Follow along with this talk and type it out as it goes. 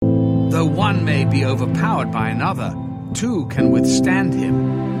Though one may be overpowered by another, two can withstand him,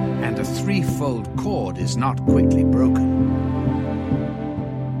 and a threefold cord is not quickly broken.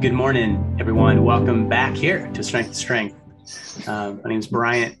 Good morning, everyone. Welcome back here to Strength to Strength. My name is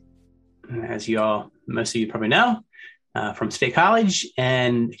Bryant, as most of you probably know, from State College,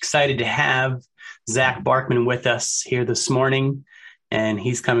 and excited to have Zach Barkman with us here this morning. And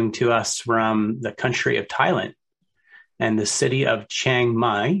he's coming to us from the country of Thailand and the city of Chiang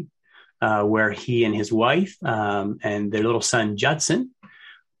Mai, where he and his wife and their little son, Judson,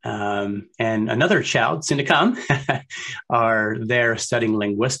 and another child soon to come are there studying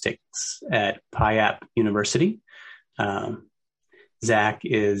linguistics at Payap University. Zach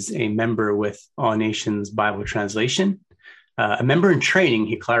is a member with All Nations Bible Translation, a member in training.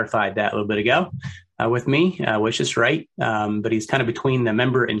 He clarified that a little bit ago with me, which is right. But he's kind of between the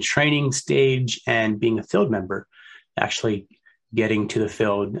member in training stage and being a field member, actually getting to the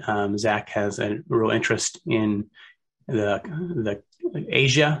field. Zach has a real interest in the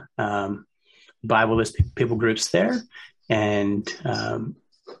Asia, Bibleist people groups there. And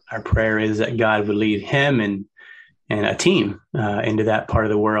our prayer is that God would lead him and a team into that part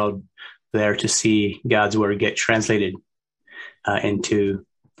of the world there to see God's word get translated into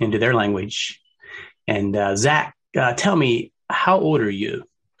their language. And Zach, tell me, how old are you?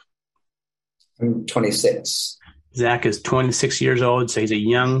 I'm 26. Zach is 26 years old, so he's a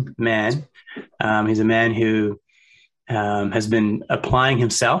young man. He's a man who has been applying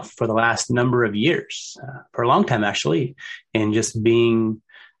himself for the last number of years, for a long time actually, in just being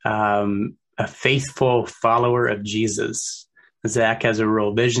a faithful follower of Jesus. Zach has a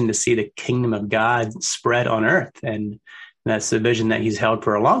real vision to see the kingdom of God spread on earth, and that's the vision that he's held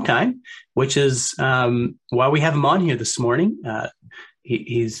for a long time, which is why we have him on here this morning.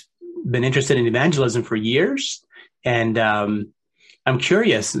 He's been interested in evangelism for years. And I'm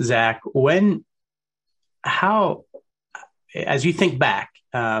curious, Zach, as you think back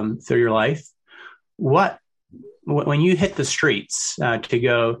through your life, when you hit the streets to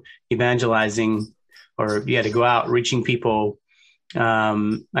go evangelizing, or you had to go out reaching people, I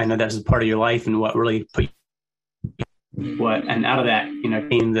know that's a part of your life, and what really put and out of that,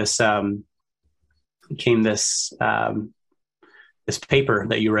 came this paper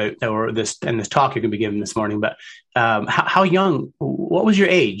that you wrote, or this talk you're going to be giving this morning. But how young? What was your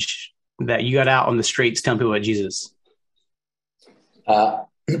age that you got out on the streets telling people about Jesus? I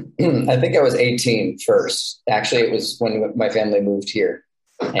think I was 18 first. Actually, it was when my family moved here,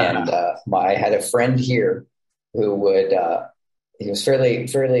 and I had a friend here who would. He was fairly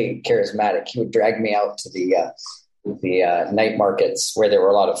charismatic. He would drag me out to the night markets where there were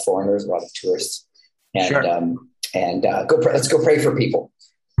a lot of foreigners, a lot of tourists, and. Sure. Let's go pray for people.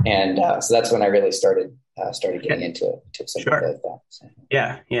 And so that's when I really started getting into it. Took something sure. like that. So.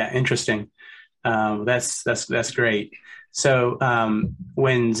 Yeah. Interesting. That's great. So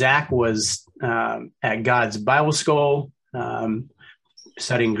when Zach was at God's Bible School,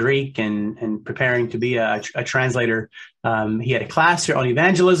 studying Greek and preparing to be a translator, he had a class here on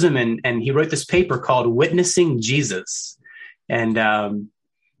evangelism, and he wrote this paper called "Witnessing Jesus," and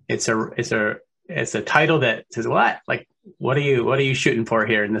it's a title that says what are you shooting for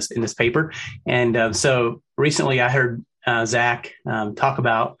here in this paper? And so recently I heard Zach talk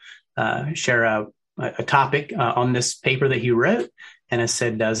about share a topic on this paper that he wrote, and I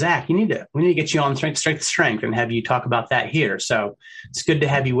said, Zach, we need to get you on Strength to Strength and have you talk about that here. So it's good to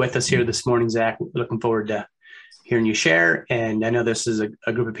have you with us here this morning, Zach. Looking forward to hearing you share. And I know this is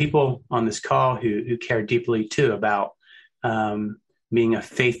a group of people on this call who care deeply too about being a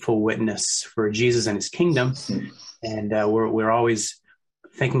faithful witness for Jesus and his kingdom. And we're always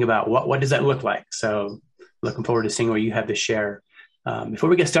thinking about what does that look like? So looking forward to seeing what you have to share. Before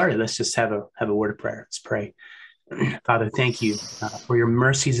we get started, let's just have a word of prayer. Let's pray. Father, thank you for your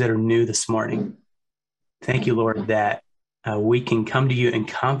mercies that are new this morning. Thank you, Lord, that we can come to you in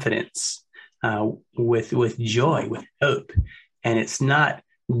confidence, with joy, with hope. And it's not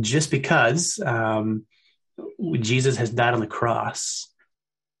just because Jesus has died on the cross,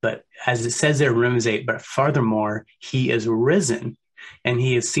 but as it says there in Romans 8, but furthermore, he is risen, and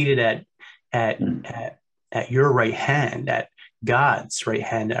he is seated at your right hand, at God's right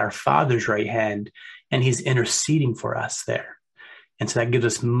hand, at our Father's right hand, and he's interceding for us there. And so that gives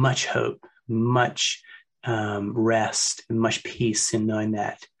us much hope, much rest, and much peace in knowing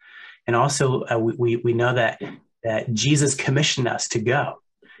that. And also we know that Jesus commissioned us to go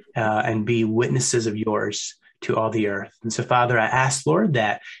and be witnesses of yours to all the earth. And so, Father, I ask, Lord,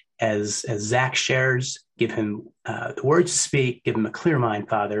 that as Zach shares, give him the words to speak, give him a clear mind,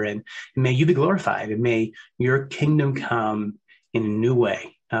 Father, and may you be glorified, and may your kingdom come in a new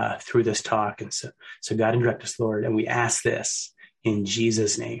way through this talk. And so God and direct us, Lord. And we ask this in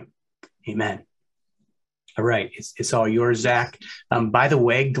Jesus' name. Amen. All right. It's all yours, Zach. By the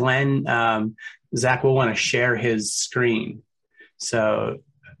way, Glenn, Zach will want to share his screen. So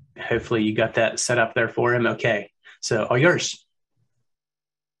hopefully you got that set up there for him. Okay. So all yours.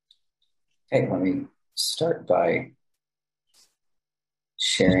 Okay. Let me start by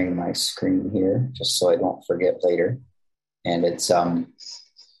sharing my screen here just so I don't forget later. And it's, so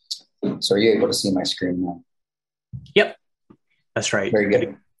are you able to see my screen now? Yep. That's right. Very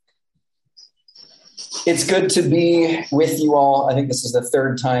good. It's good to be with you all. I think this is the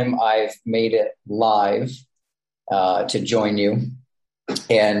third time I've made it live to join you.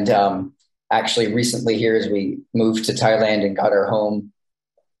 And actually recently here, as we moved to Thailand and got our home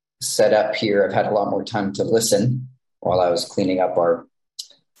set up here, I've had a lot more time to listen while I was cleaning up our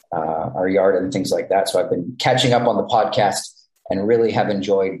yard and things like that. So I've been catching up on the podcast and really have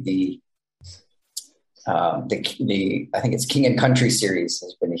enjoyed the I think it's King and Country series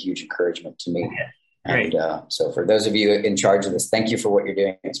has been a huge encouragement to me. Great. And so for those of you in charge of this, thank you for what you're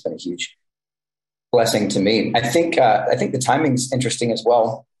doing. It's been a huge blessing to me. I think the timing's interesting as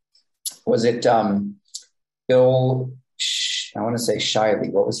well. Was it Bill? I want to say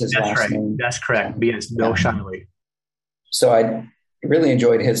Shiley. What was his last name? That's correct. Yes, Bill Shiley. So I really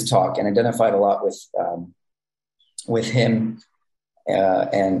enjoyed his talk and identified a lot with him,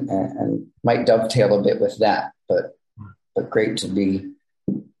 and might dovetail a bit with that. But great to be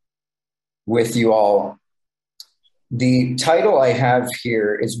with you all. The title I have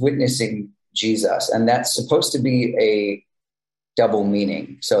here is Witnessing Jesus, and that's supposed to be a double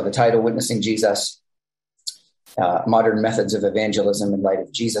meaning. So the title, Witnessing Jesus, Modern Methods of Evangelism in Light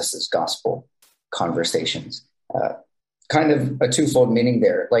of Jesus's Gospel Conversations. Kind of a twofold meaning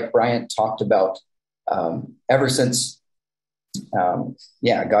there. Like Bryant talked about, ever since,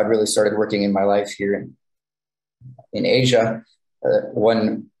 God really started working in my life here in Asia.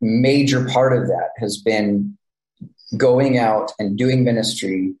 One major part of that has been going out and doing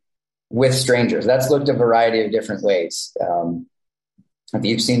ministry with strangers. That's looked a variety of different ways. If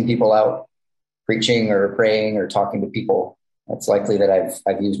you've seen people out preaching or praying or talking to people, it's likely that I've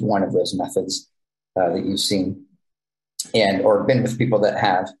used one of those methods that you've seen, or been with people that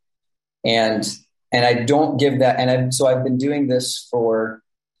have. And I don't give that. So I've been doing this for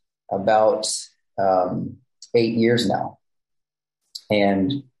about 8 years now.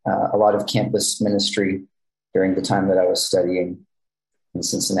 And a lot of campus ministry during the time that I was studying in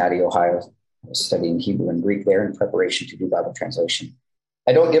Cincinnati, Ohio. I was studying Hebrew and Greek there in preparation to do Bible translation.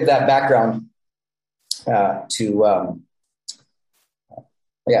 I don't give that background I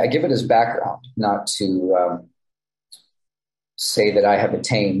give it as background, not to say that I have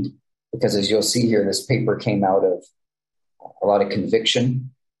attained, because as you'll see here, this paper came out of a lot of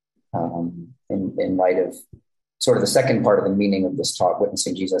conviction in light of sort of the second part of the meaning of this talk,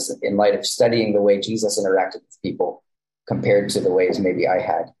 Witnessing Jesus, in light of studying the way Jesus interacted with people compared to the ways maybe I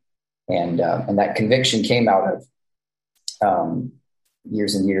had. And that conviction came out of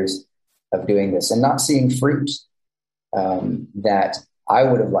years and years of doing this and not seeing fruit that I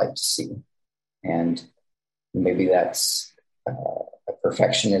would have liked to see. And maybe that's a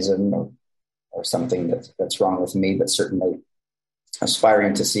perfectionism or something that's wrong with me, but certainly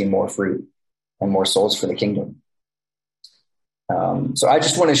aspiring to see more fruit and more souls for the kingdom. So I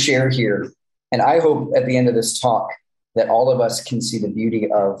just want to share here, and I hope at the end of this talk that all of us can see the beauty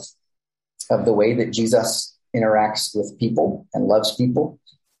of the way that Jesus interacts with people and loves people,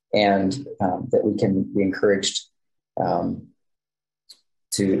 and that we can be encouraged to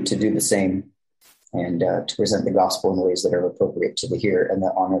do the same and to present the gospel in ways that are appropriate to the hearer and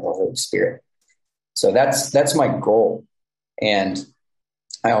that honor the Holy Spirit. So that's my goal. And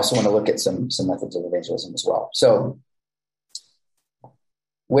I also want to look at some methods of evangelism as well. So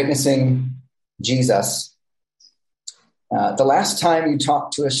witnessing Jesus. The last time you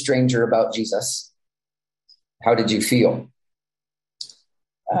talked to a stranger about Jesus, how did you feel?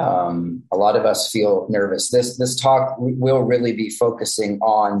 A lot of us feel nervous. This talk will really be focusing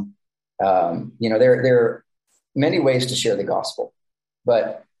on, there are many ways to share the gospel,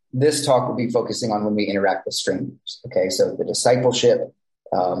 but this talk will be focusing on when we interact with strangers. Okay, so the discipleship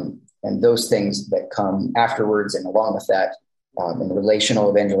and those things that come afterwards, and along with that, and the relational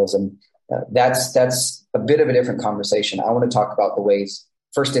evangelism. That's a bit of a different conversation. I want to talk about the ways,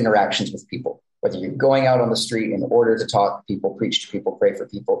 first interactions with people, whether you're going out on the street in order to talk to people, preach to people, pray for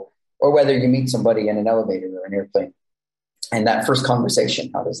people, or whether you meet somebody in an elevator or an airplane. And that first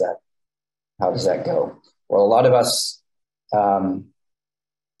conversation, how does that go? Well, a lot of us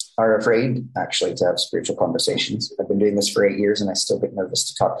are afraid actually to have spiritual conversations. I've been doing this for 8 years and I still get nervous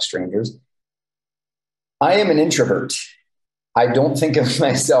to talk to strangers. I am an introvert. I don't think of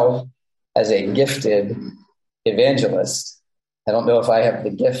myself as a gifted evangelist. I don't know if I have the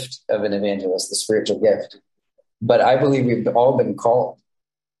gift of an evangelist, the spiritual gift, but I believe we've all been called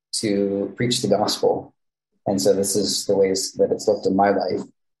to preach the gospel. And so this is the ways that it's looked in my life.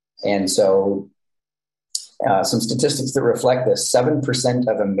 And so some statistics that reflect this: 7%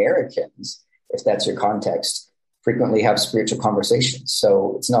 of Americans, if that's your context, frequently have spiritual conversations.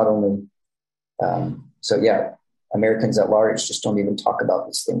 So it's not only, Americans at large just don't even talk about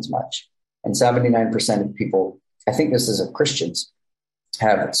these things much. And 79% of people, I think this is of Christians,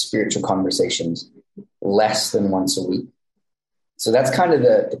 have spiritual conversations less than once a week. So that's kind of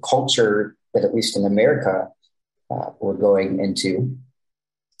the culture that, at least in America, we're going into.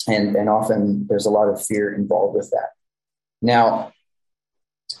 And often there's a lot of fear involved with that. Now,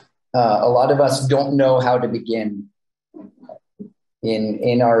 a lot of us don't know how to begin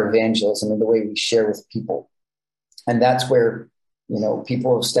in our evangelism and the way we share with people. And that's where,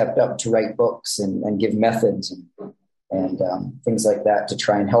 people have stepped up to write books and give methods and things like that to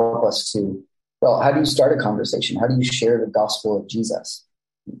try and help us to, how do you start a conversation? How do you share the gospel of Jesus?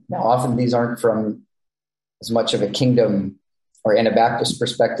 Now, often these aren't from as much of a kingdom or Anabaptist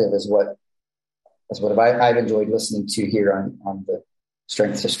perspective as what I've enjoyed listening to here on the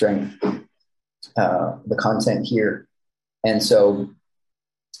Strength to Strength, the content here. And so,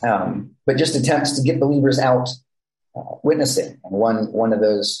 but just attempts to get believers out witnessing. And one of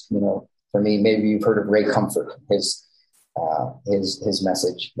those, for me, maybe you've heard of Ray Comfort, his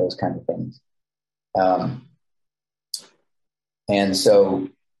message, those kind of things. And so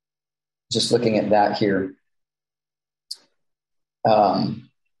just looking at that here,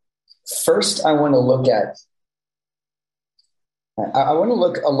 first I want to look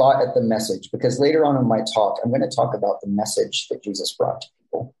a lot at the message, because later on in my talk, I'm going to talk about the message that Jesus brought to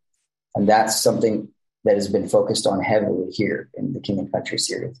people. And that's something that has been focused on heavily here in the King and Country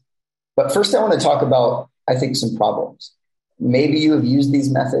series. But first I want to talk about, I think, some problems. Maybe you have used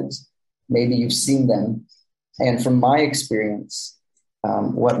these methods. Maybe you've seen them. And from my experience,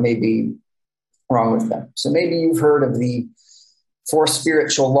 what may be wrong with them. So maybe you've heard of the 4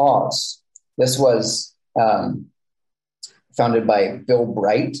 spiritual laws. This was founded by Bill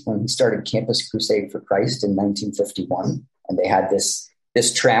Bright when he started Campus Crusade for Christ in 1951. And they had this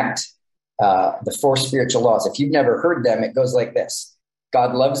tract, the 4 spiritual laws. If you've never heard them, it goes like this: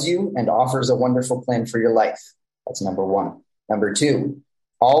 God loves you and offers a wonderful plan for your life. That's number 1. Number 2,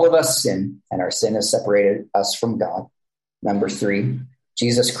 all of us sin, and our sin has separated us from God. Number 3,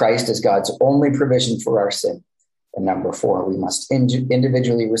 Jesus Christ is God's only provision for our sin. And number 4, we must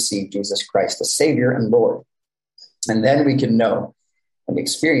individually receive Jesus Christ as Savior and Lord. And then we can know and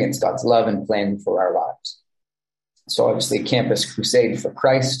experience God's love and plan for our lives. So obviously, Campus Crusade for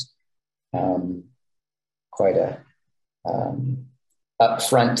Christ, quite a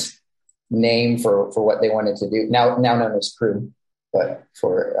upfront name for what they wanted to do. Now known as Cru, but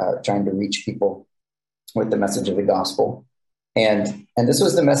for trying to reach people with the message of the gospel. And this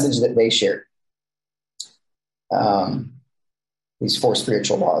was the message that they shared. These 4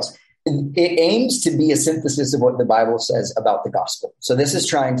 spiritual laws. It aims to be a synthesis of what the Bible says about the gospel. So this is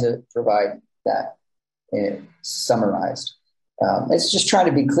trying to provide that summarized. It's just trying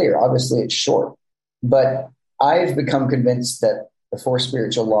to be clear. Obviously, it's short, but I've become convinced that the 4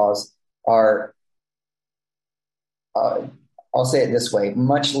 spiritual laws are, I'll say it this way,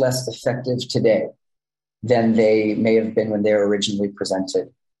 much less effective today than they may have been when they were originally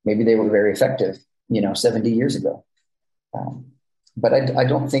presented. Maybe they were very effective, 70 years ago. But I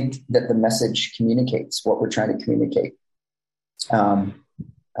don't think that the message communicates what we're trying to communicate,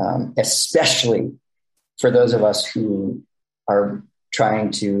 especially for those of us who are trying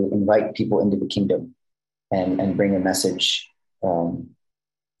to invite people into the kingdom and bring a message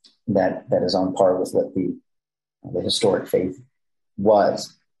that is on par with what the historic faith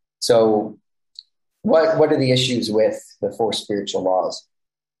was. So what are the issues with the 4 spiritual laws?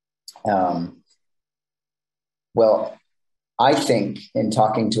 Well, I think in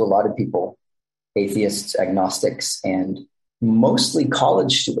talking to a lot of people, atheists, agnostics, and mostly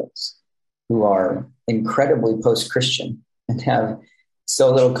college students who are incredibly post-Christian and have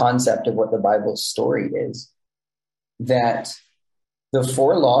so little concept of what the Bible's story is, that the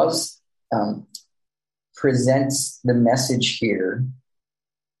 4 laws presents the message here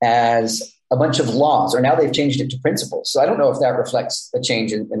as a bunch of laws, or now they've changed it to principles. So I don't know if that reflects a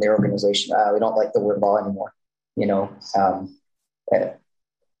change in their organization. We don't like the word law anymore.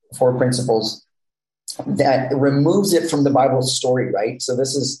 4 principles that removes it from the Bible story, right? So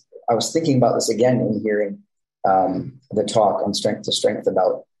I was thinking about this again in hearing the talk on Strength to Strength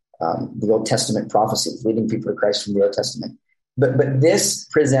about the Old Testament prophecies, leading people to Christ from the Old Testament. But this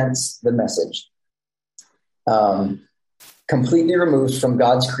presents the message completely removed from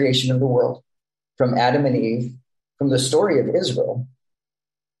God's creation of the world, from Adam and Eve, from the story of Israel.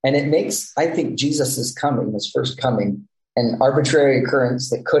 And it makes, I think, Jesus' coming, his first coming, an arbitrary occurrence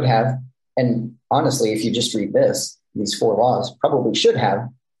that could have, and honestly, if you just read these 4 laws, probably should have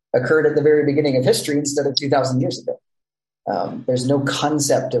occurred at the very beginning of history instead of 2,000 years ago. There's no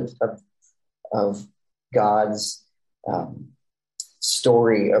concept of God's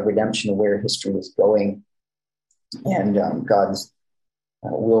story of redemption, of where history is going, and God's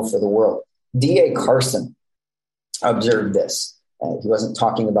will for the world. D.A. Carson observed this. He wasn't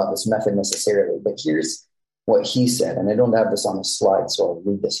talking about this method necessarily, but here's what he said, and I don't have this on the slide, so I'll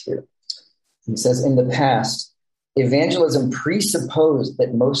read this here. He says, in the past, evangelism presupposed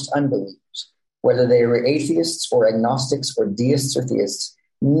that most unbelievers, whether they were atheists or agnostics or deists or theists,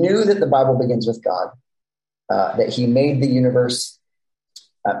 knew that the Bible begins with God, that he made the universe.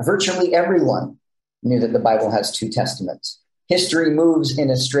 Virtually everyone knew that the Bible has 2 testaments. History moves in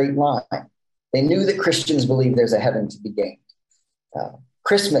a straight line. They knew that Christians believe there's a heaven to be gained.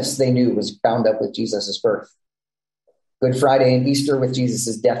 Christmas, they knew, was bound up with Jesus' birth. Good Friday and Easter with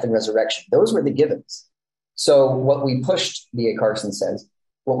Jesus' death and resurrection. Those were the givens. So what we pushed, D.A. Carson says,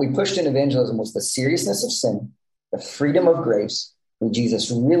 what we pushed in evangelism was the seriousness of sin, the freedom of grace, who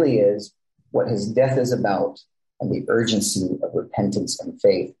Jesus really is, what his death is about, and the urgency of repentance and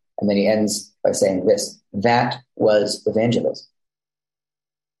faith. And then he ends by saying this, that was evangelism.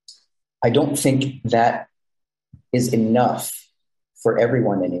 I don't think that is enough for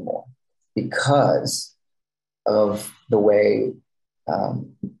everyone anymore because of the way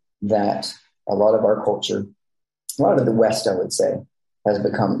that a lot of our culture, a lot of the West, I would say, has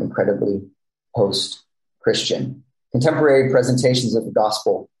become incredibly post-Christian. Contemporary presentations of the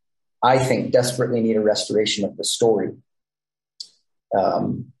gospel, I think, desperately need a restoration of the story,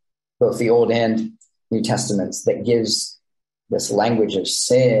 both the Old and New Testaments, that gives this language of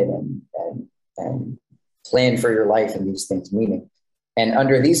sin and plan for your life and these things meaning. And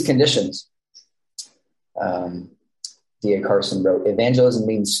under these conditions, D.A. Carson wrote, evangelism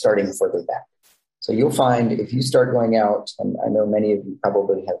means starting further back. So you'll find if you start going out, and I know many of you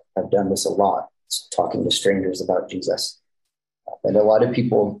probably have done this a lot, talking to strangers about Jesus, that a lot of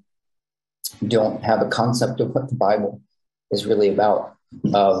people don't have a concept of what the Bible is really about,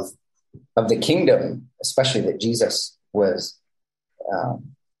 of the kingdom, especially that Jesus was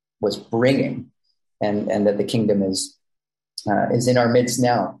bringing, and that the kingdom is in our midst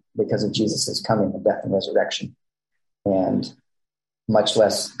now because of Jesus' coming and death and resurrection, and much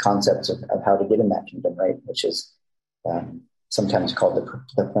less concepts of how to get in that kingdom, right? Which is sometimes called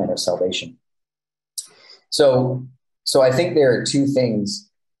the plan of salvation. So I think there are 2 things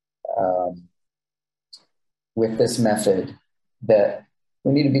with this method that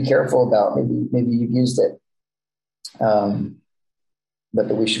we need to be careful about. Maybe you've used it, but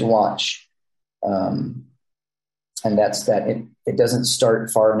that we should watch. And that's that it doesn't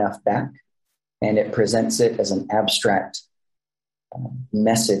start far enough back, and it presents it as an abstract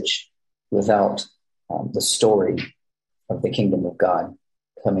message without the story of the kingdom of God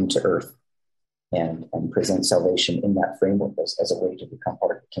coming to earth and present salvation in that framework as a way to become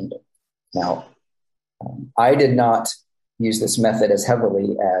part of the kingdom. Now, I did not use this method as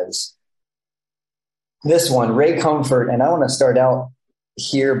heavily as this one, Ray Comfort. And I want to start out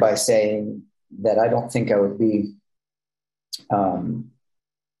here by saying that I don't think I would be, in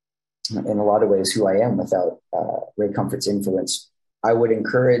a lot of ways, who I am without Ray Comfort's influence. I would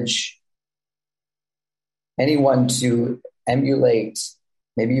encourage anyone to emulate.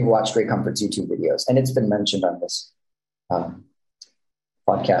 Maybe you've watched Ray Comfort's YouTube videos, and it's been mentioned on this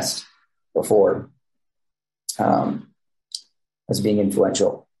podcast before as being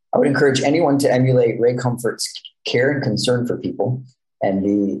influential. I would encourage anyone to emulate Ray Comfort's care and concern for people,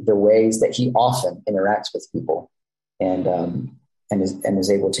 and the ways that he often interacts with people, and is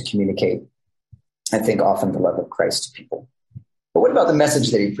able to communicate, I think, often the love of Christ to people. But what about the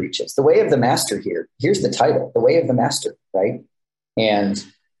message that he preaches? The way of the master here. Here's the title, The Way of the Master, right? And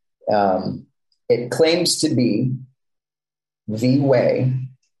it claims to be the way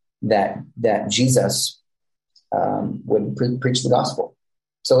that Jesus would preach the gospel.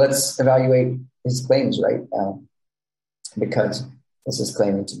 So let's evaluate his claims, right? Because this is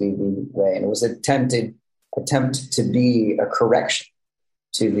claiming to be the way. And it was an attempt to be a correction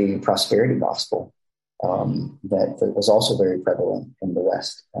to the prosperity gospel that was also very prevalent in the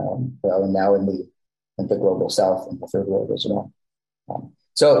West. And now in the the global South and the third world as well.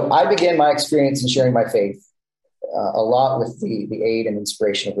 So I began my experience in sharing my faith a lot with the aid and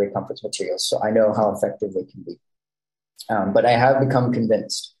inspiration of Ray Comfort's materials. So I know how effective they can be. But I have become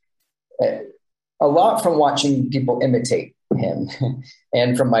convinced, a lot from watching people imitate him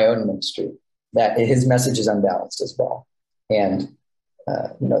and from my own ministry, that his message is unbalanced as well. And,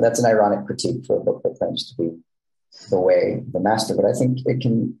 that's an ironic critique for a book that claims to be the way, the master. But I think it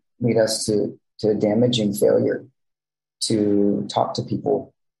can lead us to a damaging failure to talk to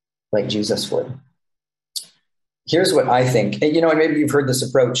people like Jesus would. Here's what I think. And, maybe you've heard this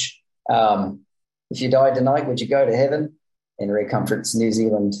approach. If you died tonight, would you go to heaven? In Ray Comfort's New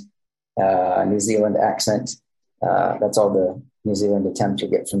Zealand accent. That's all the New Zealand attempt you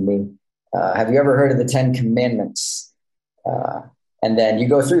get from me. Have you ever heard of the 10 Commandments? And then you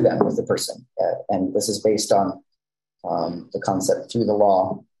go through them with the person. And this is based on the concept through the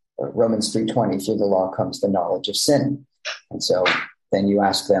law. Romans 3:20, through the law comes the knowledge of sin. And so then you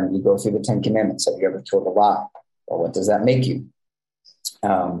ask them, you go through the 10 Commandments. Have you ever told a lie? Well, what does that make you?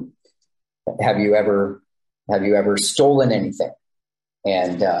 Have you ever stolen anything?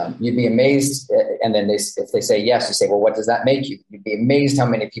 And you'd be amazed. And then if they say yes, you say, well, what does that make you? You'd be amazed how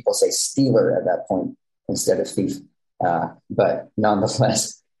many people say stealer at that point instead of thief. But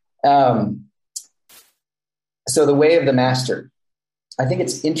nonetheless, so the way of the master, I think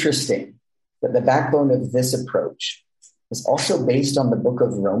it's interesting that the backbone of this approach is also based on the book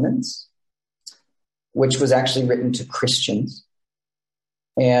of Romans, which was actually written to Christians.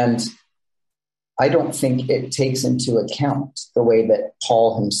 And I don't think it takes into account the way that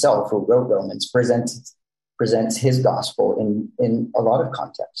Paul himself, who wrote Romans, presents his gospel in a lot of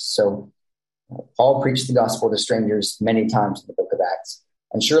contexts. So Paul preached the gospel to strangers many times in the book of Acts.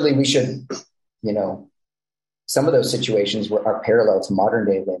 And surely we should, some of those situations are parallel to modern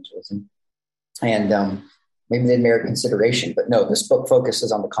day evangelism. And maybe they merit consideration. But no, this book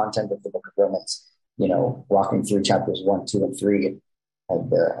focuses on the content of the book of Romans, walking through chapters 1, 2, and 3 of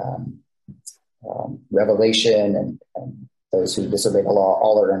the Revelation and those who disobey the law,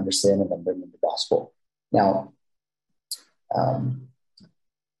 all are under sin, and then bringing the gospel. Now,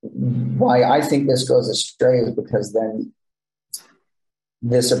 why I think this goes astray is because then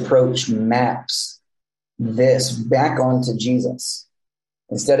this approach maps this back onto Jesus.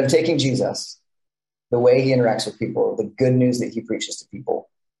 Instead of taking Jesus, the way he interacts with people, the good news that he preaches to people,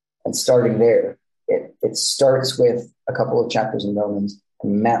 and starting there, it starts with a couple of chapters in Romans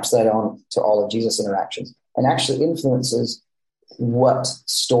and maps that on to all of Jesus' interactions and actually influences what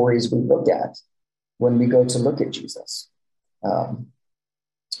stories we look at when we go to look at Jesus.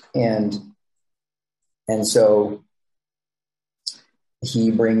 And so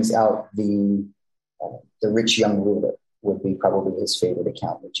he brings out the rich young ruler would be probably his favorite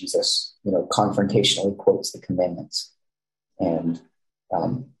account, where Jesus, confrontationally quotes the commandments. And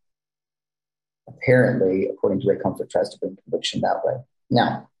apparently, according to Ray Comfort, tries to bring conviction that way.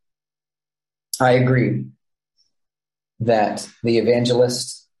 Now, I agree that the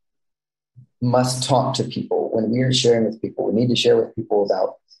evangelist must talk to people. When we are sharing with people, we need to share with people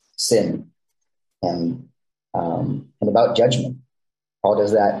about sin and about judgment. Paul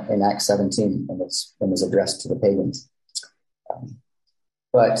does that in Acts 17 when it's addressed to the pagans.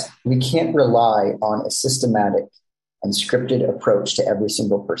 But we can't rely on a systematic and scripted approach to every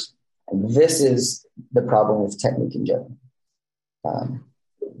single person. And this is the problem with technique in general.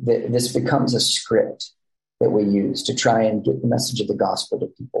 This becomes a script that we use to try and get the message of the gospel to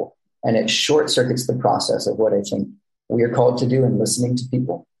people. And it short circuits the process of what I think we are called to do in listening to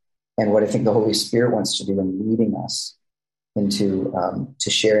people, and what I think the Holy Spirit wants to do in leading us into to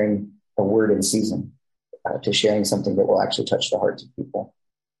sharing a word in season, to sharing something that will actually touch the hearts of people.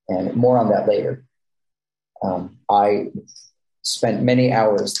 And more on that later. I spent many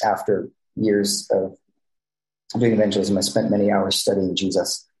hours after years of doing evangelism. I spent many hours studying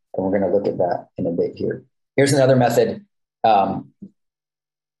Jesus, and we're going to look at that in a bit here. Here's another method. How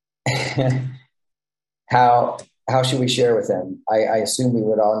should we share with them? I assume we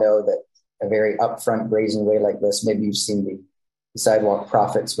would all know that a very upfront, brazen way like this, maybe you've seen the sidewalk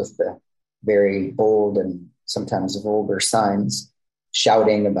prophets with the very bold and sometimes vulgar signs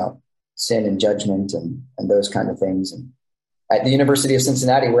shouting about sin and judgment and those kind of things. And at the University of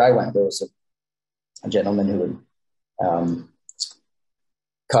Cincinnati, where I went, there was a gentleman who would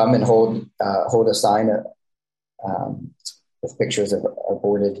come and hold a sign with pictures of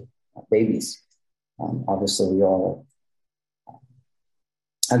aborted babies. Obviously, we all are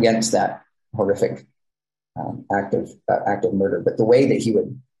against that horrific act of murder. But the way that he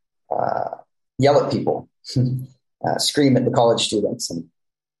would yell at people, scream at the college students,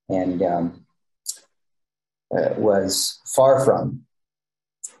 and was far from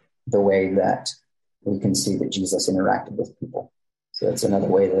the way that we can see that Jesus interacted with people. So that's another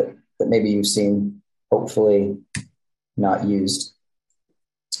way that maybe you've seen, hopefully not used.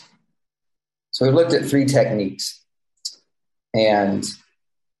 So we've looked at 3 techniques. And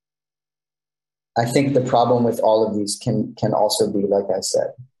I think the problem with all of these can also be, like I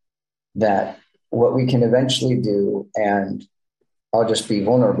said, that what we can eventually do, and I'll just be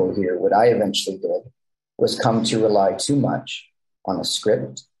vulnerable here, what I eventually did was come to rely too much on a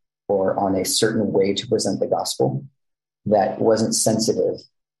script or on a certain way to present the gospel that wasn't sensitive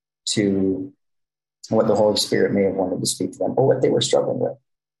to what the Holy Spirit may have wanted to speak to them or what they were struggling with.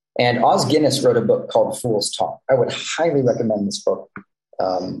 And Os Guinness wrote a book called Fool's Talk. I would highly recommend this book.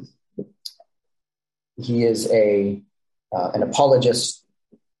 He is an apologist,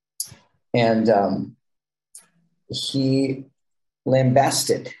 and he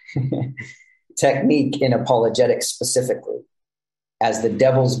lambasted technique in apologetics specifically as the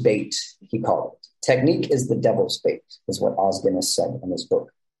devil's bait, he called it. Technique is the devil's bait, is what Os Guinness said in his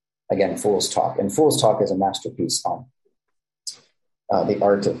book. Again, Fool's Talk. And Fool's Talk is a masterpiece on the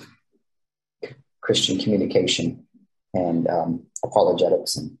art of Christian communication and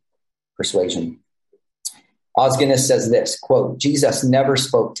apologetics and persuasion. Os Guinness says this, quote, Jesus never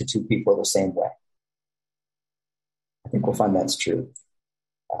spoke to 2 people the same way. I think we'll find that's true.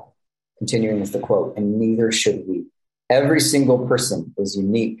 Continuing with the quote, and neither should we. Every single person is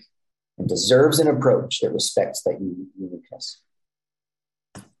unique and deserves an approach that respects that uniqueness.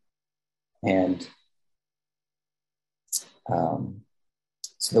 And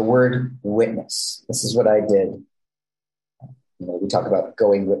so the word witness, this is what I did. We talk about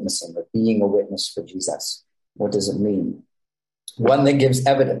going witnessing or being a witness for Jesus. What does it mean? One that gives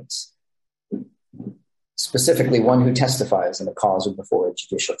evidence, specifically one who testifies in a cause or before a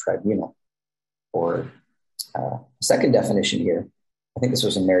judicial tribunal. Or second definition here, I think this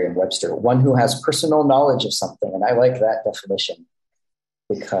was in Merriam-Webster, one who has personal knowledge of something. And I like that definition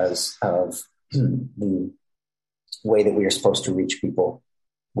because of the way that we are supposed to reach people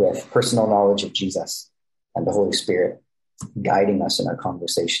with personal knowledge of Jesus and the Holy Spirit guiding us in our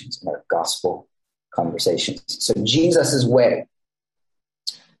conversations, in our gospel conversations. So Jesus's way,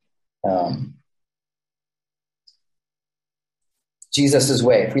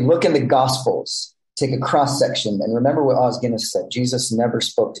 if we look in the Gospels, take a cross-section, and remember what Os Guinness said, Jesus never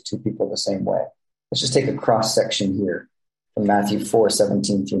spoke to 2 people the same way. Let's just take a cross-section here from Matthew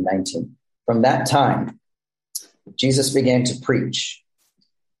 4:17 through 19. From that time, Jesus began to preach,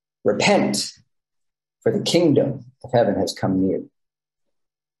 repent, for the kingdom of heaven has come near.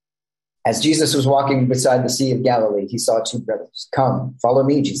 As Jesus was walking beside the Sea of Galilee, he saw 2 brothers. Come, follow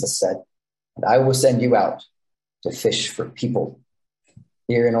me, Jesus said, and I will send you out to fish for people.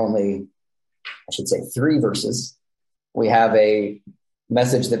 Here in only, 3 verses, we have a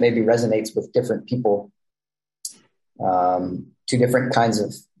message that maybe resonates with different people, 2 different kinds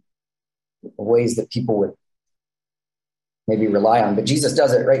of ways that people would maybe rely on. But Jesus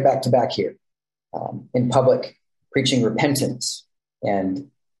does it right back to back here in public, preaching repentance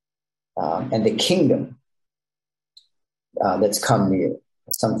and the kingdom that's come near.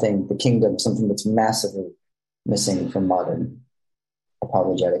 Something that's massively missing from modern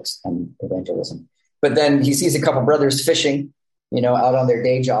apologetics and evangelism. But then he sees a couple brothers fishing, out on their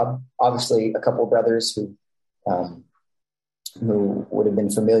day job. Obviously, a couple brothers who would have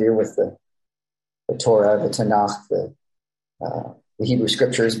been familiar with the Torah, the Tanakh, the Hebrew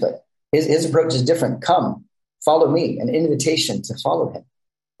scriptures. But his approach is different. Come, follow me, an invitation to follow him.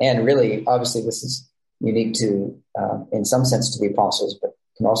 And really, obviously, this is unique to, in some sense, to the apostles, but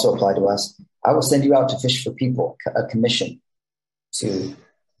can also apply to us. I will send you out to fish for people, a commission to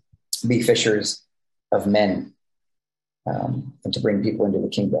be fishers of men and to bring people into the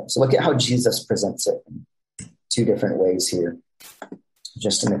kingdom. So look at how Jesus presents it in 2 different ways here,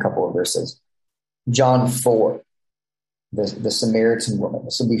 just in a couple of verses. John 4, the Samaritan woman.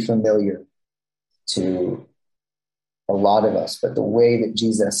 This will be familiar to a lot of us, but the way that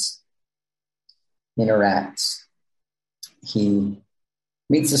Jesus interacts, he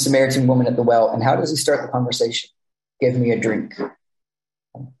meets the Samaritan woman at the well, and how does he start the conversation? Give me a drink.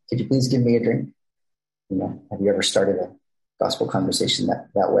 Could you please give me a drink? Have you ever started a gospel conversation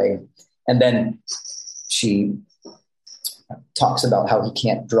that way? And then she talks about how he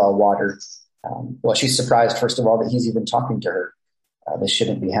can't draw water. Well, she's surprised, first of all, that he's even talking to her. This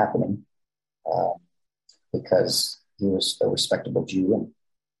shouldn't be happening because he was a respectable Jew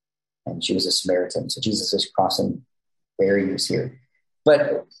and she was a Samaritan. So Jesus is crossing barriers here.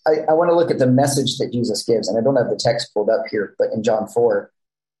 But I want to look at the message that Jesus gives, and I don't have the text pulled up here, but in John 4,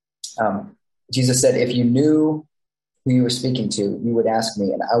 Jesus said, if you knew who you were speaking to, you would ask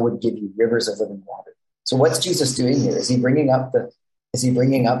me, and I would give you rivers of living water. So what's Jesus doing here? Is he bringing up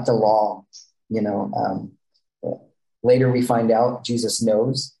the law? Later we find out Jesus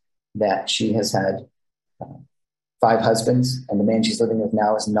knows that she has had 5 husbands, and the man she's living with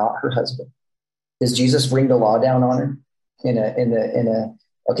now is not her husband. Does Jesus bring the law down on her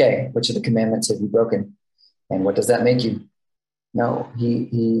okay, which of the commandments have you broken? And what does that make you? No,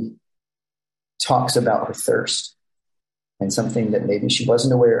 he talks about her thirst and something that maybe she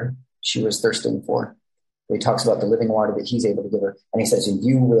wasn't aware she was thirsting for. He talks about the living water that he's able to give her. And he says,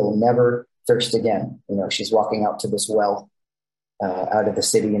 you will never thirst again. She's walking out to this well out of the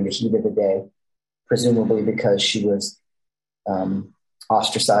city in the heat of the day, presumably because she was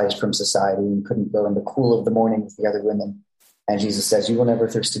ostracized from society and couldn't go in the cool of the morning with the other women. And Jesus says, you will never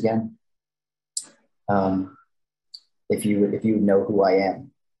thirst again. If you know who I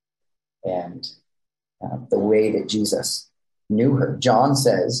am. And the way that Jesus knew her. John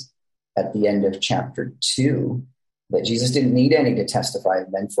says at the end of chapter 2 that Jesus didn't need any to testify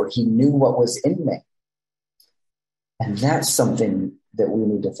of men, for he knew what was in men. And that's something that we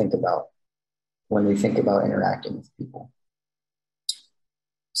need to think about when we think about interacting with people.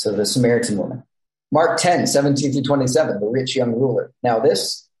 So the Samaritan woman. Mark 10, 17 through 27, the rich young ruler. Now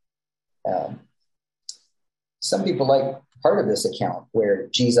this, some people like part of this account where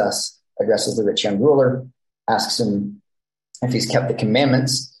Jesus addresses the rich young ruler, asks him if he's kept the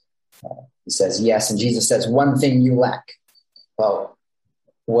commandments. He says, yes. And Jesus says, one thing you lack. Well,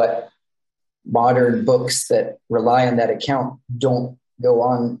 what modern books that rely on that account don't go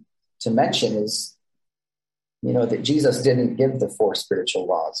on to mention is, that Jesus didn't give the 4 spiritual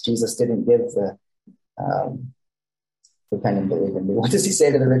laws. Jesus didn't give the repent and believe in me. What does he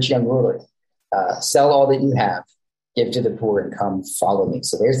say to the rich young ruler? Sell all that you have, give to the poor, and come follow me.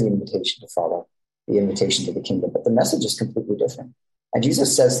 So there's the invitation to follow, the invitation to the kingdom. But the message is completely different. And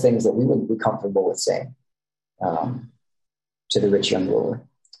Jesus says things that we wouldn't be comfortable with saying to the rich young ruler.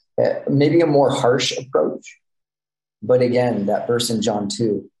 Maybe a more harsh approach. But again, that verse in John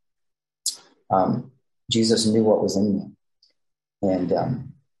 2, Jesus knew what was in me.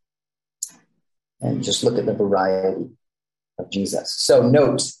 And just look at the variety of Jesus. So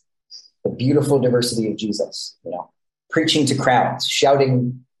note the beautiful diversity of Jesus, preaching to crowds,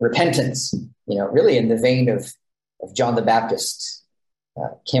 shouting repentance, really in the vein of John the Baptist,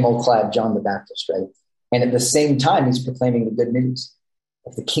 camel-clad John the Baptist, right? And at the same time, he's proclaiming the good news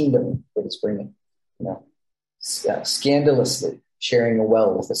of the kingdom that he's bringing, scandalously sharing a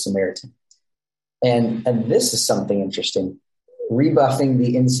well with a Samaritan. And this is something interesting, rebuffing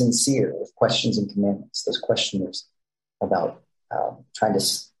the insincere with questions and commandments, those questioners about trying to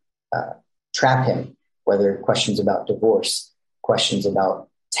trap him, whether questions about divorce, questions about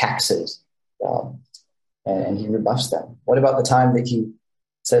taxes, and he rebuffs them. What about the time that he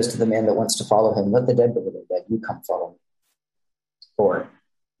says to the man that wants to follow him, let the dead bury their dead, you come follow me? Or,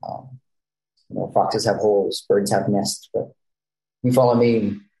 foxes have holes, birds have nests, but you follow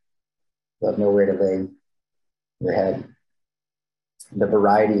me, you have nowhere to lay your head. The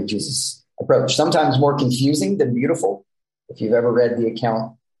variety of Jesus' approach, sometimes more confusing than beautiful. If you've ever read the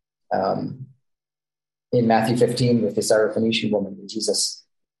account in Matthew 15 with the Syrophoenician woman, Jesus,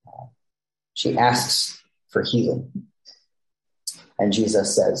 she asks for healing. And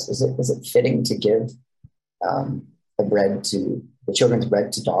Jesus says, is it fitting to give the children's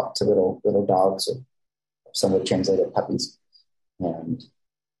bread to little dogs, or some would translate it puppies? And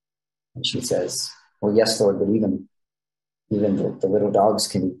she says, well, yes, Lord, but even the little dogs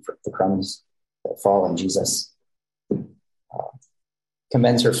can eat the crumbs that fall. And Jesus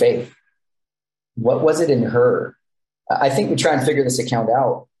commends her faith. What was it in her? I think we try and figure this account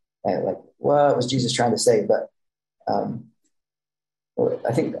out. What was Jesus trying to say? But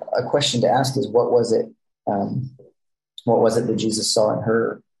I think a question to ask is, what was it that Jesus saw in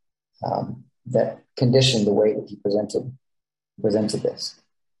her that conditioned the way that he presented this?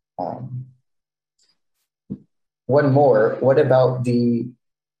 One more. What about the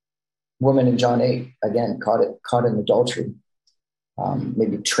woman in John 8? Again, caught in adultery,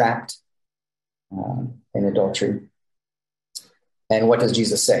 maybe trapped in adultery. And what does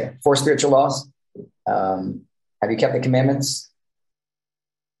Jesus say? 4 spiritual laws. Have you kept the commandments?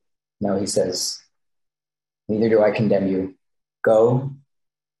 No, he says, neither do I condemn you. Go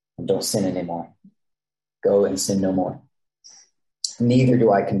and don't sin anymore. Go and sin no more. Neither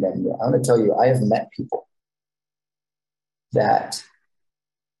do I condemn you. I want to tell you, I have met people that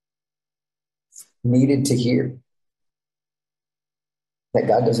needed to hear that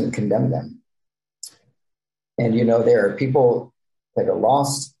God doesn't condemn them. And, there are people that are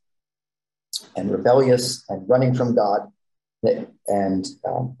lost, and rebellious and running from God,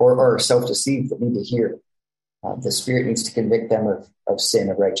 or self-deceived, that need to hear. The Spirit needs to convict them of sin,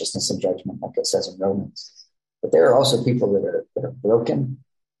 of righteousness, and judgment, like it says in Romans. But there are also people that are broken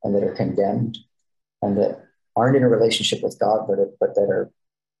and that are condemned and that aren't in a relationship with God, but that are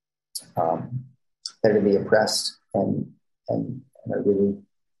to be oppressed and are really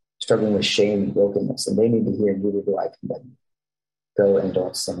struggling with shame and brokenness. And they need to hear, neither do I condemn you. Go and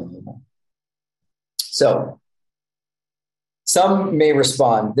don't sin anymore. So some may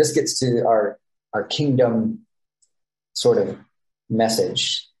respond. This gets to our kingdom sort of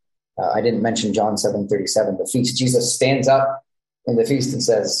message. I didn't mention John 7:37, the feast. Jesus stands up in the feast and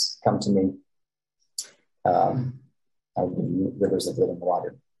says, "Come to me. I'll give you rivers of living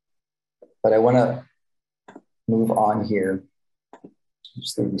water." But I want to move on here.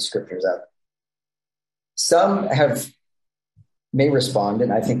 Just leave these scriptures up. Some may respond,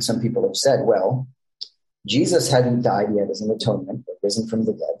 and I think some people have said, well, Jesus hadn't died yet as an atonement, or risen from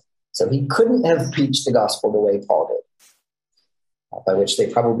the dead, so he couldn't have preached the gospel the way Paul did, by which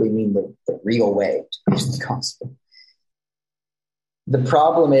they probably mean the real way to preach the gospel. The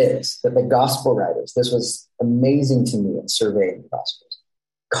problem is that the gospel writers, this was amazing to me in surveying the gospels,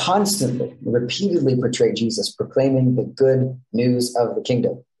 constantly, repeatedly portray Jesus proclaiming the good news of the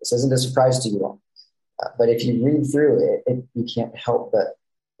kingdom. This isn't a surprise to you all. But if you read through it, you can't help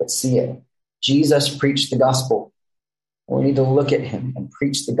but see it. Jesus preached the gospel. And we need to look at him and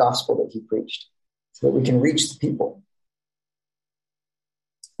preach the gospel that he preached so that we can reach the people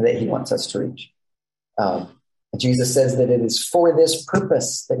that he wants us to reach. Jesus says that it is for this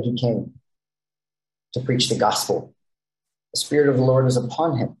purpose that he came, to preach the gospel. The Spirit of the Lord is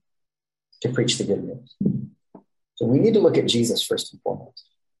upon him to preach the good news. So we need to look at Jesus first and foremost.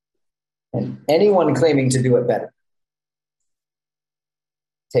 And anyone claiming to do it better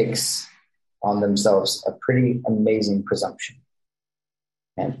takes on themselves a pretty amazing presumption.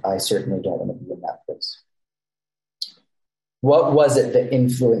 And I certainly don't want to be in that place. What was it that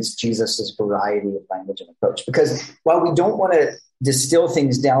influenced Jesus's variety of language and approach? Because while we don't want to distill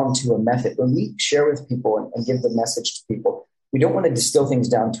things down to a method, when we share with people and give the message to people, we don't want to distill things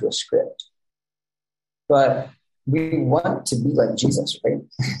down to a script. But we want to be like Jesus, right?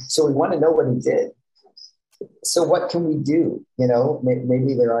 So we want to know what he did. So what can we do?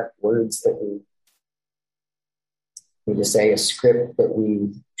 Maybe there aren't words that we need to say, a script that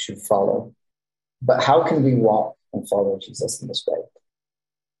we should follow. But how can we walk and follow Jesus in this way?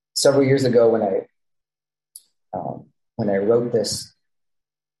 Several years ago, when I wrote this,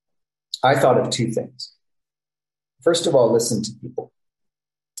 I thought of two things. First of all, listen to people.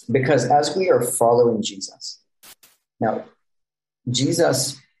 Because as we are following Jesus, now,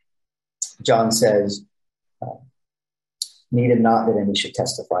 Jesus, John says, needed not that any should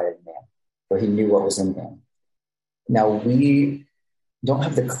testify of man, for he knew what was in man. Now, we don't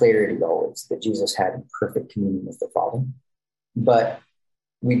have the clarity always that Jesus had in perfect communion with the Father, but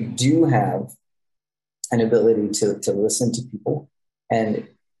we do have an ability to listen to people, and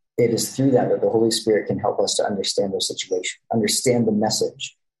it is through that the Holy Spirit can help us to understand their situation, understand the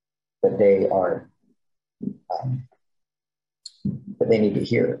message that they are that they need to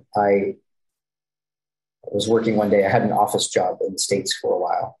hear. I was working one day. I had an office job in the States for a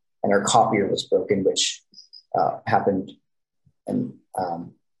while, and our copier was broken, which happened, and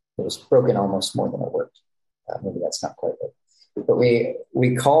it was broken almost more than it worked. Maybe that's not quite right. But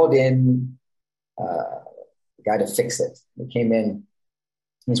we called in a guy to fix it. He came in.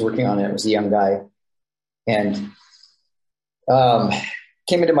 He was working on it. It was a young guy, and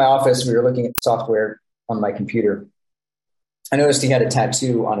came into my office. We were looking at software on my computer. I noticed he had a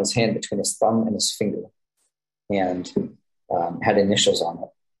tattoo on his hand between his thumb and his finger, and had initials on it.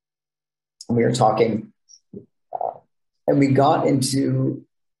 And we were talking, and we got into,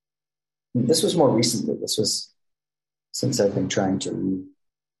 this was more recently. This was since I've been trying to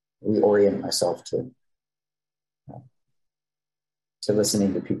reorient myself to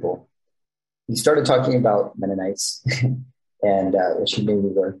listening to people. He started talking about Mennonites, and which he knew we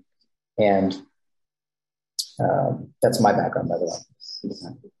were, and that's my background, by the way.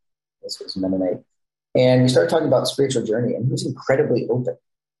 This was Mennonite. And we started talking about spiritual journey, and he was incredibly open.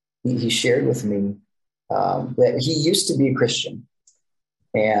 He shared with me that he used to be a Christian,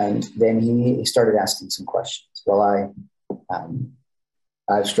 and then he started asking some questions. Well,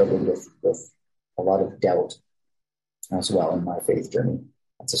 I've struggled with a lot of doubt as well in my faith journey.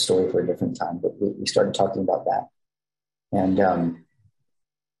 That's a story for a different time, but we started talking about that.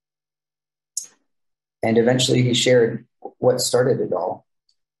 And eventually he shared what started it all.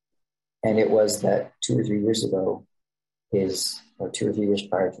 And it was that 2 or 3 years ago, 2 or 3 years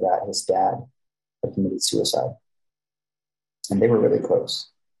prior to that, his dad had committed suicide. And they were really close,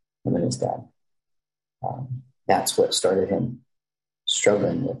 him and his dad. That's what started him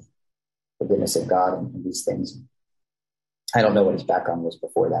struggling with the goodness of God and these things. I don't know what his background was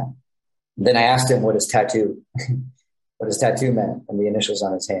before that. Then I asked him what his tattoo meant, and the initials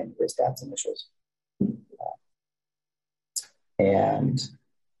on his hand were his dad's initials. And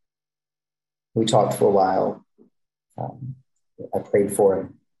we talked for a while. I prayed for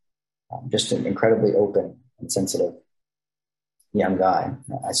him. Just an incredibly open and sensitive young guy.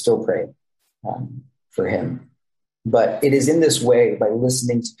 I still pray for him. But it is in this way, by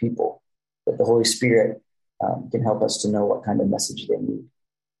listening to people, that the Holy Spirit can help us to know what kind of message they need.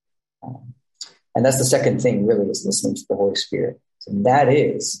 And that's the second thing, really, is listening to the Holy Spirit. So that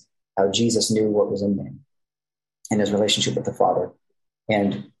is how Jesus knew what was in man and his relationship with the Father.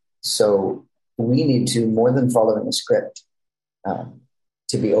 And so we need to, more than following the script,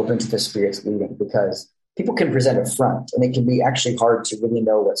 to be open to the Spirit's leading, because people can present a front, and it can be actually hard to really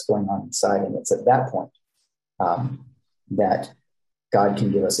know what's going on inside. And it's at that point that God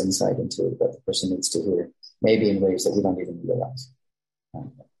can give us insight into what the person needs to hear, maybe in ways that we don't even realize.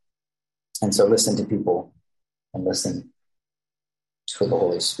 And so listen to people and listen to the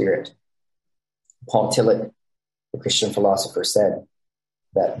Holy Spirit. Paul Tillich, the Christian philosopher, said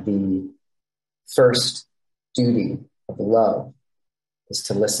that the first duty of love is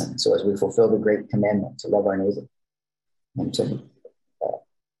to listen. So as we fulfill the great commandment to love our neighbor, and to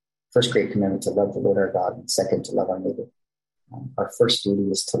first great commandment to love the Lord our God, and second to love our neighbor, our first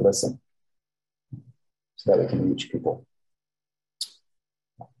duty is to listen so that we can reach people.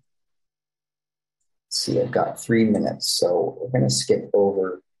 Let's see, I've got 3 minutes, so we're going to skip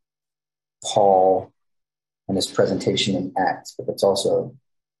over Paul and his presentation in Acts, but it's also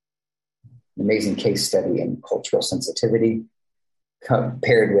an amazing case study in cultural sensitivity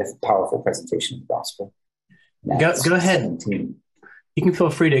paired with powerful presentation of the gospel. Go ahead. 17. You can feel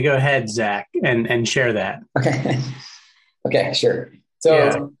free to go ahead, Zach, and share that. Okay. Okay, sure.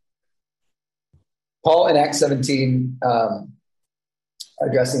 So Paul in Acts 17,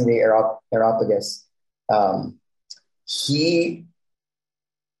 addressing the Areopagus, I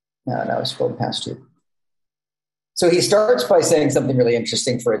scrolled past you. So he starts by saying something really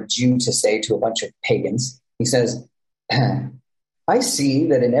interesting for a Jew to say to a bunch of pagans. He says, I see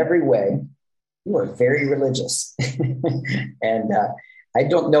that in every way you are very religious. And I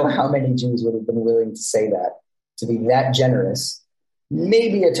don't know how many Jews would have been willing to say that, to be that generous.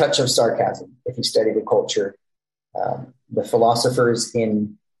 Maybe a touch of sarcasm if you study the culture. The philosophers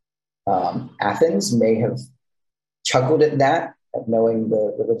in Athens may have chuckled at that, at knowing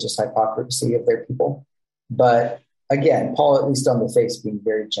the religious hypocrisy of their people. But again, Paul, at least on the face, being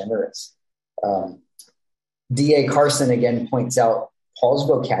very generous. D.A. Carson again points out Paul's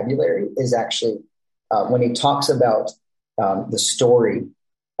vocabulary is actually, when he talks about the story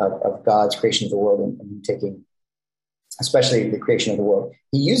of God's creation of the world and taking, especially the creation of the world,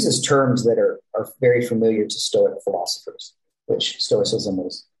 he uses terms that are very familiar to Stoic philosophers, which Stoicism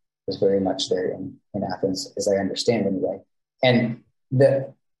was very much there in Athens, as I understand anyway. And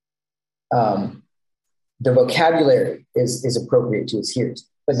the vocabulary is appropriate to his hearers.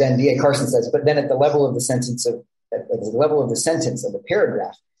 But then D.A. Carson says, but then at the level of the sentence of the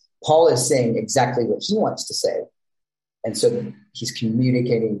paragraph, Paul is saying exactly what he wants to say. And so he's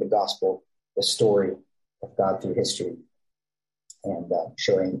communicating the gospel, the story of God through history, and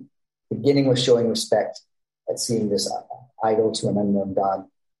beginning with showing respect at seeing this idol to an unknown God,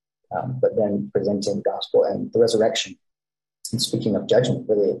 but then presenting the gospel and the resurrection, and speaking of judgment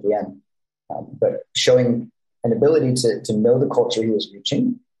really at the end, but showing an ability to know the culture he was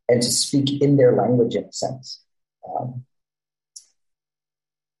reaching and to speak in their language in a sense.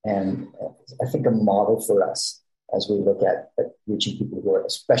 And I think a model for us as we look at reaching people who are,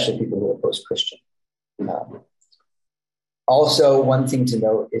 especially people who are post-Christian. Also, one thing to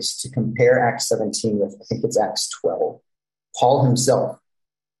note is to compare Acts 17 with, I think it's Acts 12. Paul himself,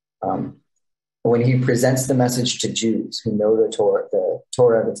 when he presents the message to Jews who know the Torah, the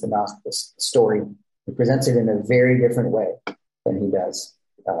Tanakh, the story, he presents it in a very different way than he does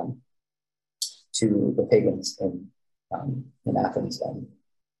to the pagans in Athens. And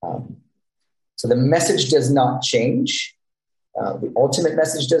so the message does not change. The ultimate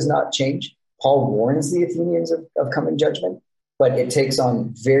message does not change. Paul warns the Athenians of coming judgment, but it takes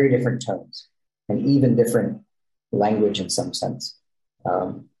on very different tones and even different language in some sense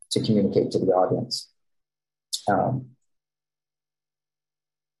to communicate to the audience.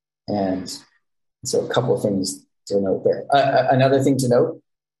 And so a couple of things to note there. Another thing to note,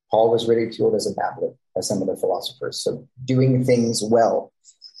 Paul was ridiculed as a babbler by some of the philosophers. So doing things well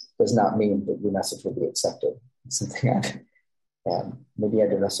does not mean that your message will be accepted. It's something maybe I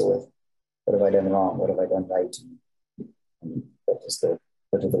had to wrestle with. What have I done wrong? What have I done right? And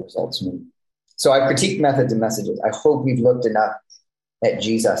what do the results mean? So I critique methods and messages. I hope we've looked enough at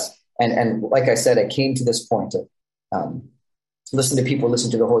Jesus. And like I said, I came to this point of listen to people,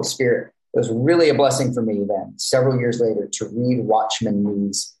 listen to the Holy Spirit. It was really a blessing for me then, several years later, to read Watchman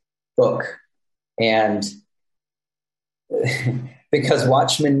Nee's book. And because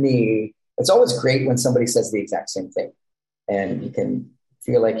Watchman Nee, it's always great when somebody says the exact same thing. And you can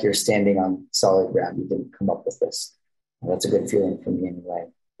feel like you're standing on solid ground. You didn't come up with this. And that's a good feeling for me anyway.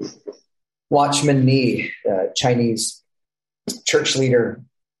 Watchman Nee, Chinese church leader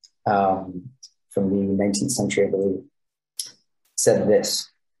from the 19th century, I believe, said this: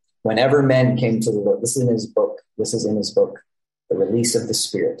 whenever men came to the Lord, this is in his book, The Release of the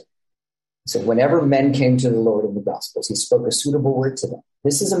Spirit. He said, whenever men came to the Lord in the Gospels, he spoke a suitable word to them.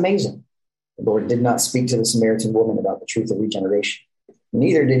 This is amazing. The Lord did not speak to the Samaritan woman about the truth of regeneration.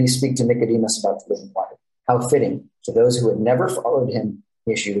 Neither did he speak to Nicodemus about the living water. How fitting. To those who had never followed him,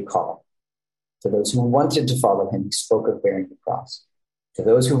 he issued a call. To those who wanted to follow him, he spoke of bearing the cross. To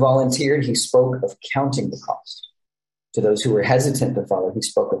those who volunteered, he spoke of counting the cost. To those who were hesitant to follow, he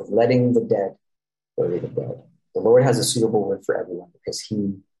spoke of letting the dead bury the dead. The Lord has a suitable word for everyone because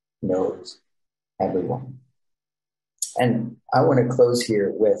he knows everyone. And I want to close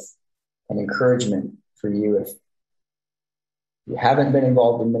here with an encouragement for you. If you haven't been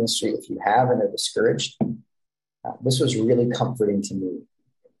involved in ministry, if you have and are discouraged, this was really comforting to me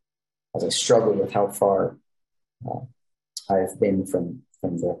as I struggled with how far I've been from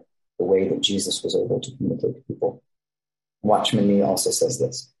the way that Jesus was able to communicate to people. Watchman Nee also says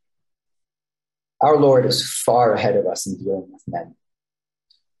this: our Lord is far ahead of us in dealing with men.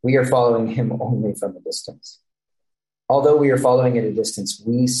 We are following him only from a distance. Although we are following at a distance,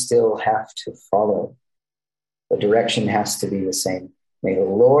 we still have to follow. The direction has to be the same. May the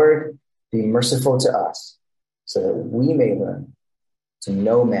Lord be merciful to us so that we may learn to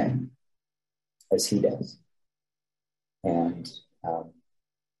know men as he does. And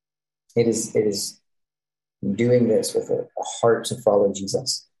it is doing this with a heart to follow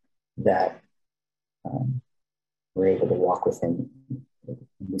Jesus that we're able to walk with him in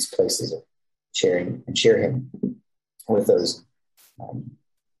these places of sharing and share him with those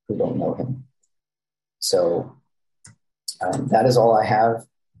who don't know him. So that is all I have.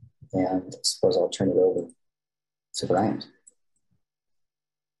 And I suppose I'll turn it over to Bryant.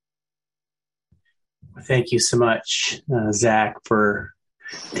 Thank you so much, Zach, for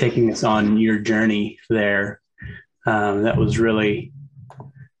taking us on your journey there. That was really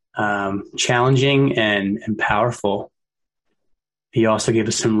challenging and powerful. He also gave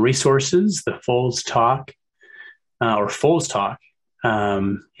us some resources, the Foles Talk,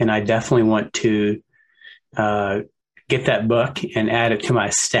 and I definitely want to get that book and add it to my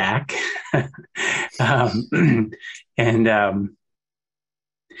stack.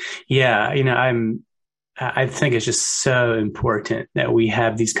 I think it's just so important that we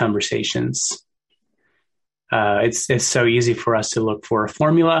have these conversations. It's so easy for us to look for a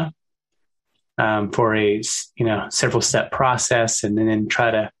formula, for a several step process, and then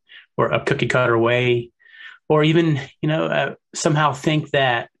or a cookie cutter way, or even somehow think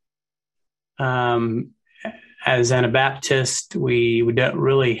that as Anabaptist we don't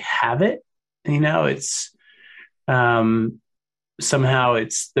really have it. It's somehow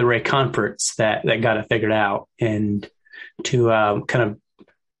it's the Ray Comforts that got it figured out, and to kind of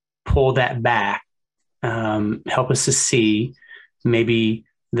pull that back, help us to see maybe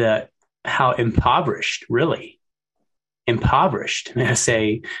how impoverished, I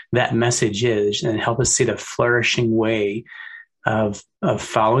say, that message is, and help us see the flourishing way of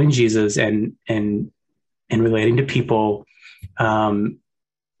following Jesus and relating to people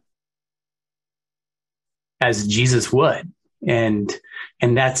as Jesus would. And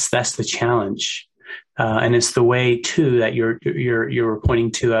that's the challenge. And it's the way too that you're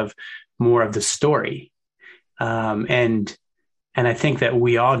pointing to of more of the story. And I think that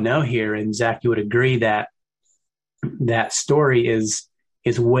we all know here, and Zach, you would agree that story is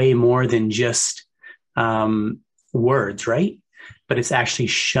way more than just words, right? But it's actually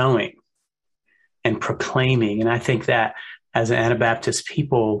showing and proclaiming. And I think that as an Anabaptist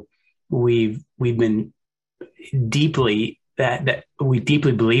people, we've been deeply that we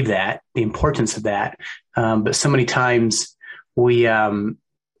deeply believe that the importance of that. But so many times we're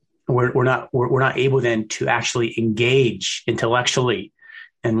not able then to actually engage intellectually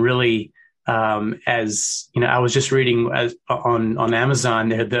and really, as I was just reading on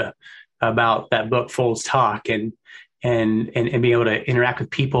Amazon about that book, Foles Talk, and and being able to interact with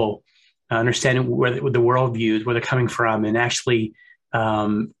people, understanding where the worldviews, where they're coming from, and actually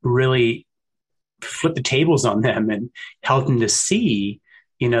really flip the tables on them and help them to see,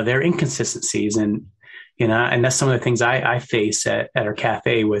 their inconsistencies. And that's some of the things I face at our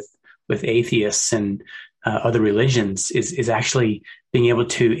cafe with atheists and other religions is actually being able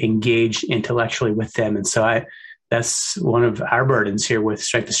to engage intellectually with them. And so that's one of our burdens here with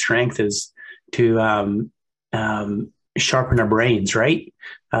Strength to Strength, is to sharpen our brains, right?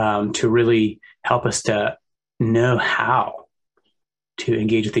 To really help us to know how to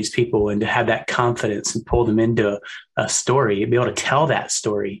engage with these people and to have that confidence and pull them into a story and be able to tell that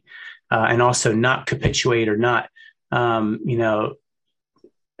story, and also not capitulate or not,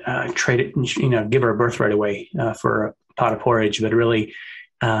 trade it, give her a birthright away for a pot of porridge, but really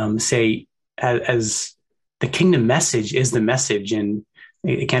say as the kingdom message is the message, and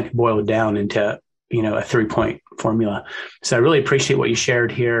it can't be boiled down into, a 3-point formula. So I really appreciate what you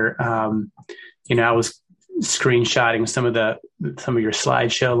shared here. I was screenshotting some of your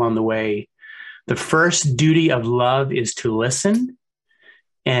slideshow along the way. The first duty of love is to listen.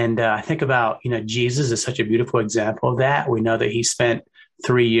 And I think about, Jesus is such a beautiful example of that. We know that he spent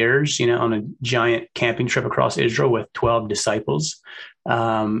 3 years, on a giant camping trip across Israel with 12 disciples.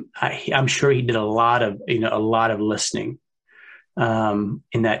 I'm sure he did a lot of listening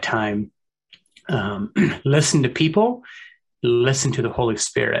in that time. Listen to people, listen to the Holy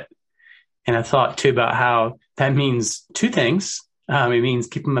Spirit. And I thought too about how that means two things. It means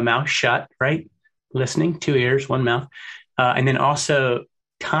keeping my mouth shut, right? Listening, 2 ears, 1 mouth. And then also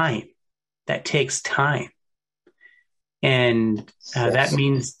time. That takes time. And that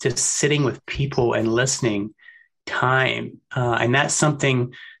means just sitting with people and listening, time. And that's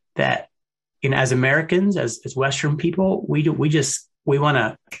something that, as Americans, as Western people, we want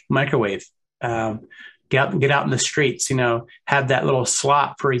to microwave, get out in the streets, have that little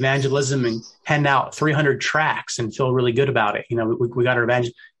slot for evangelism and hand out 300 tracts and feel really good about it. We got our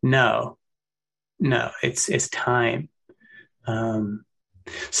evangel. No, it's time.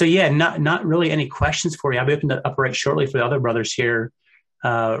 So yeah, not really any questions for you. I'll be open to upright shortly for the other brothers here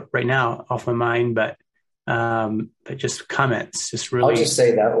right now off my mind, but just comments, just really. I'll just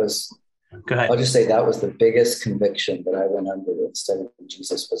say that was the biggest conviction that I went under in studying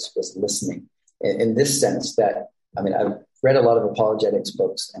Jesus was listening in this sense that, I've read a lot of apologetics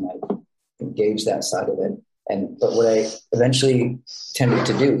books and I engaged that side of it. But what I eventually tended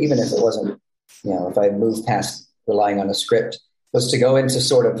to do, even if it wasn't, if I moved past relying on a script, was to go into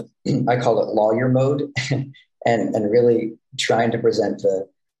sort of, I call it lawyer mode, and really trying to present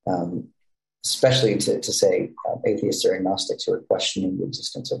especially to say atheists or agnostics who are questioning the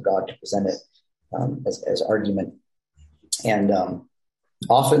existence of God, to present it as argument. And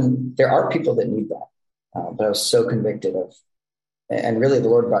often there are people that need that, but I was so convicted of, and really the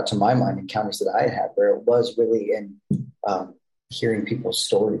Lord brought to my mind encounters that I had where it was really in hearing people's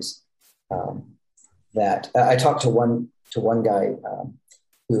stories. That I talked to one guy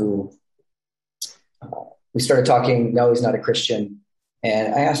who we started talking. No, he's not a Christian.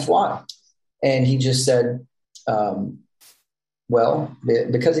 And I asked why. And he just said, well,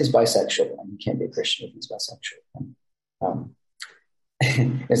 because he's bisexual, and he can't be a Christian if he's bisexual.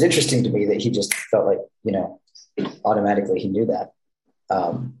 It's interesting to me that he just felt like, automatically he knew that.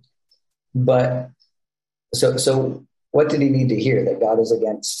 But so what did he need to hear? That God is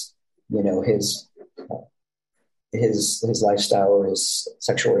against, his lifestyle or his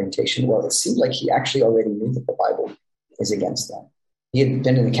sexual orientation? Well, it seemed like he actually already knew that the Bible is against that. He had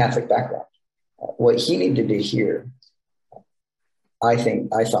been in the Catholic background. What he needed to hear, I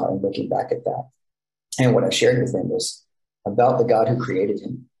thought, in looking back at that, and what I shared with him was about the God who created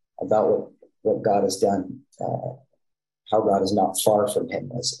him, about what God has done, how God is not far from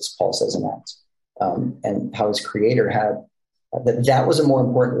him, as Paul says in Acts, and how his creator had, that was a more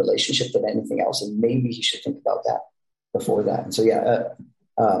important relationship than anything else. And maybe he should think about that before that. And so,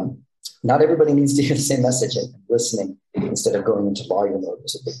 not everybody needs to hear the same message, and listening instead of going into lawyer mode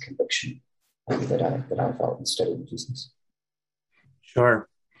was a big conviction that I felt in studying Jesus. Sure.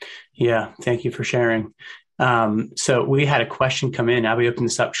 Yeah. Thank you for sharing. So we had a question come in. I'll be opening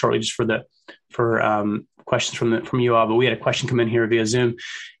this up shortly just for questions from you all, but we had a question come in here via Zoom.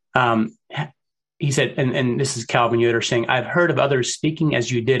 He said, and this is Calvin Yoder saying, I've heard of others speaking as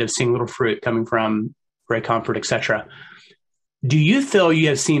you did of seeing little fruit coming from Ray Comfort, etc. Do you feel you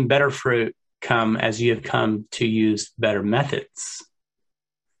have seen better fruit come as you have come to use better methods?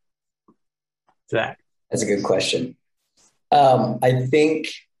 That's a good question. I think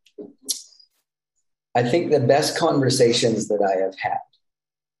the best conversations that I have had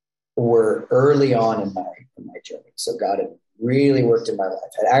were early on in my journey. So God had really worked in my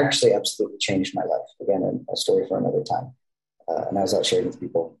life. It actually absolutely changed my life. Again, a story for another time. And I was out sharing with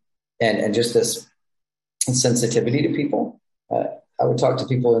people, and just this sensitivity to people. I would talk to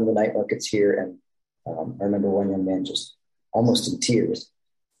people in the night markets here, and I remember one young man just almost in tears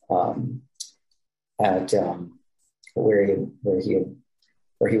at where he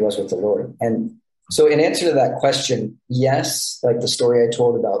was with the Lord. And so, in answer to that question, yes, like the story I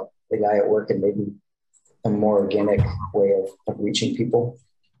told about the guy at work, and maybe a more organic way of reaching people,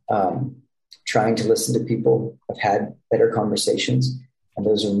 trying to listen to people. I've had better conversations, and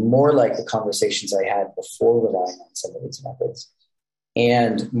those are more like the conversations I had before relying on some of these methods,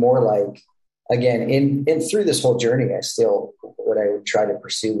 and more like, again, in through this whole journey, I still, what I would try to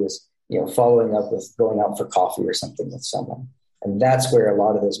pursue was, following up with going out for coffee or something with someone. And that's where a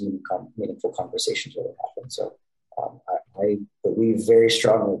lot of those meaningful conversations really happen. So I believe very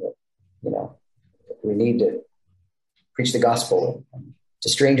strongly that, we need to preach the gospel to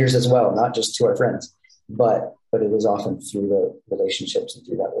strangers as well, not just to our friends, but it is often through the relationships and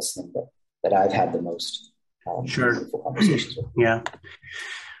through that listening that I've had the most meaningful conversations with. Yeah.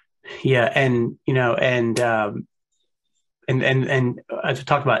 Yeah. And, and as we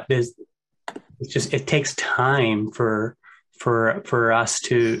talked about this, it takes time for us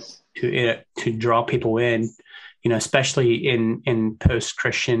to draw people in, especially in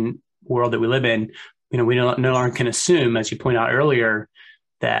post-Christian world that we live in. We no longer can assume, as you point out earlier,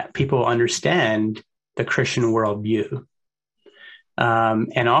 that people understand the Christian worldview.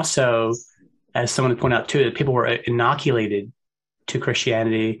 And also, as someone pointed out too, that people were inoculated to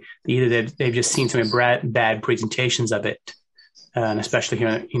Christianity. Either they've just seen some bad presentations of it, and especially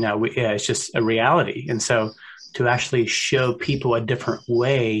here, it's just a reality. And so, to actually show people a different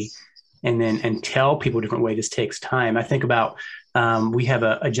way, and tell people a different way, this takes time. I think about we have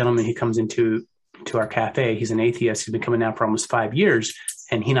a gentleman who comes into our cafe. He's an atheist. He's been coming now for almost 5 years,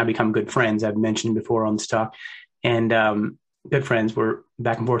 and he and I become good friends. I've mentioned before on this talk, and good friends. We're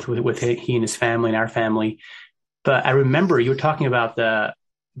back and forth with he and his family and our family. But I remember you were talking about the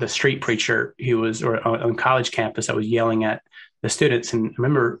street preacher who was on college campus that was yelling at the students. And I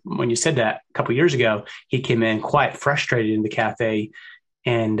remember when you said that a couple of years ago, he came in quite frustrated in the cafe,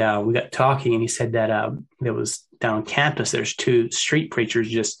 and we got talking, and he said that there was down on campus, there's 2 street preachers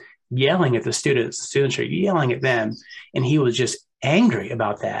just yelling at the students. The students are yelling at them, and he was just angry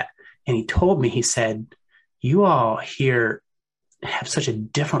about that. And he told me, he said, "You all here have such a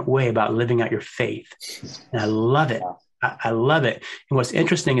different way about living out your faith." And I love it. I love it. And what's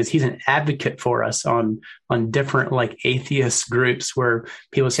interesting is he's an advocate for us on different like atheist groups where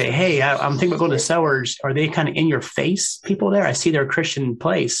people say, "Hey, I'm thinking about going to Sellers. Are they kind of in your face people there? I see they're a Christian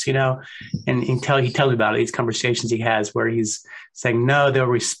place, And he tells me about it, these conversations he has where he's saying, "No, they'll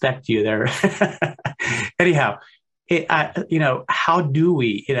respect you there." Anyhow, how do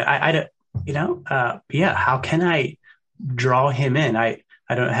we, how can I draw him in? I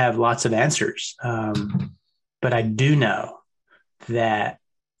don't have lots of answers. But I do know that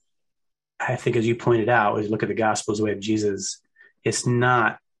I think, as you pointed out, as you look at the Gospels, the way of Jesus, it's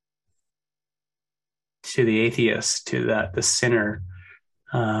not to the atheist, to the sinner,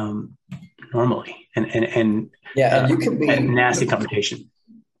 normally, and you can be nasty confrontation.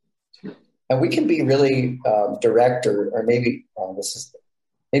 And we can be really direct, or maybe this is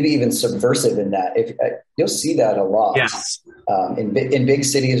maybe even subversive in that. If you'll see that a lot, yes, in big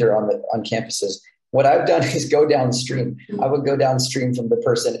cities or on campuses. What I've done is go downstream. I would go downstream from the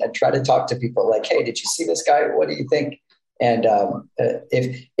person and try to talk to people like, "Hey, did you see this guy? What do you think?" And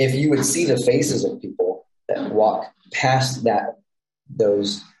if you would see the faces of people that walk past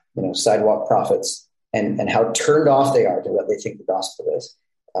those sidewalk prophets and how turned off they are to what they think the gospel is,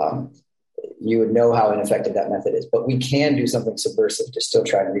 you would know how ineffective that method is. But we can do something subversive to still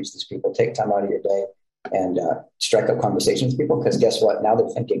try and reach these people. Take time out of your day and strike up conversations with people, because guess what? Now they're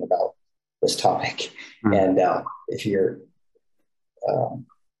thinking about this topic. Mm-hmm. And if you're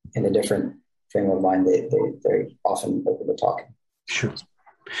in a different frame of mind, they're often open to talking. Sure.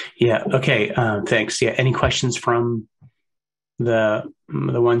 Yeah. Okay. Thanks. Yeah. Any questions from the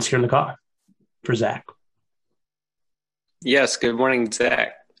ones here in the call for Zach? Yes. Good morning,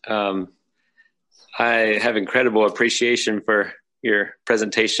 Zach. I have incredible appreciation for your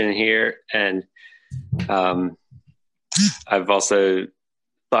presentation here. And I've also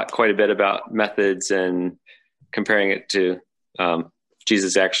thought quite a bit about methods and comparing it to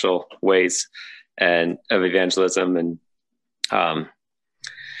Jesus' actual ways and of evangelism. And I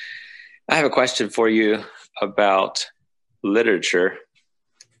have a question for you about literature.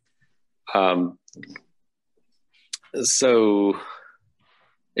 So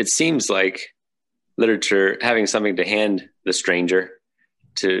it seems like literature, having something to hand the stranger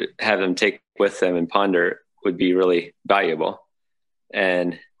to have them take with them and ponder, would be really valuable.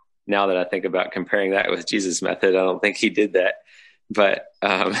 And now that I think about comparing that with Jesus' method, I don't think he did that, but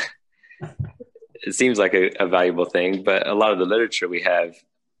it seems like a valuable thing. But a lot of the literature we have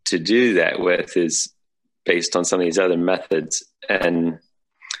to do that with is based on some of these other methods. And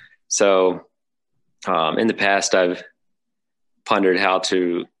so in the past, I've pondered how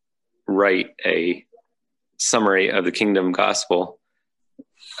to write a summary of the kingdom gospel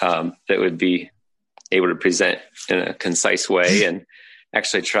that would be able to present in a concise way, and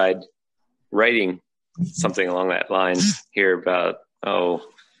actually tried writing something along that line here about, I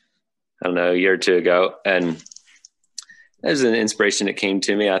don't know, a year or two ago. And as an inspiration that came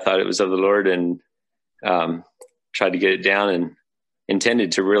to me, I thought it was of the Lord, and tried to get it down, and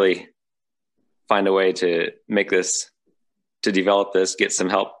intended to really find a way to make this, to develop this, get some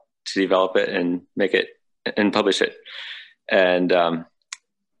help to develop it and make it and publish it. And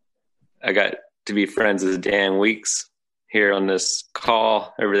I got to be friends with Dan Weeks here on this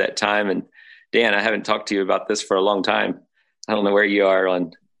call over that time. And Dan, I haven't talked to you about this for a long time. I don't know where you are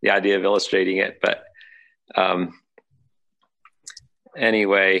on the idea of illustrating it, but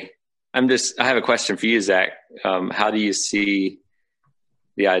anyway, I have a question for you, Zach. How do you see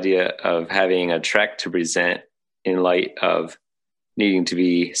the idea of having a tract to present in light of needing to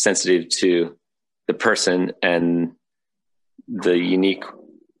be sensitive to the person and the unique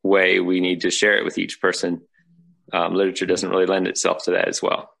way we need to share it with each person? Literature doesn't really lend itself to that as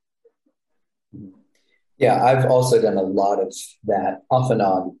well. Yeah, I've also done a lot of that, off and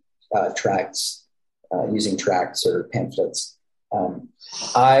on, tracts, using tracts or pamphlets.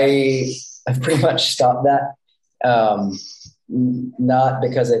 I've pretty much stopped that. Not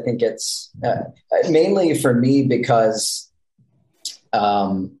because I think it's mainly for me, because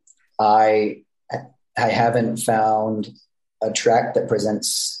I haven't found a tract that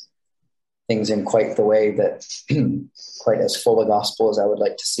presents things in quite the way that quite as full a gospel as I would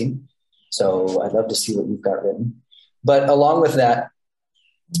like to see. So I'd love to see what you've got written. But along with that,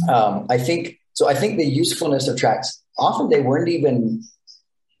 I think the usefulness of tracts, often they weren't even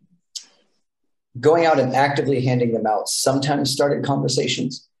going out and actively handing them out, sometimes started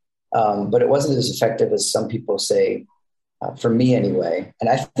conversations, but it wasn't as effective as some people say, for me anyway. And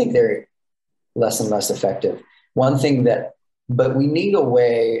I think they're less and less effective. One thing but we need a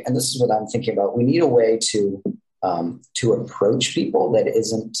way, and this is what I'm thinking about, we need a way to approach people that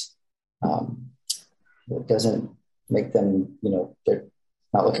that doesn't make them, they're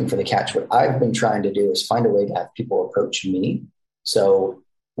not looking for the catch. What I've been trying to do is find a way to have people approach me. So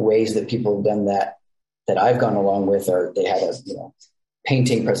ways that people have done that I've gone along with, are they had a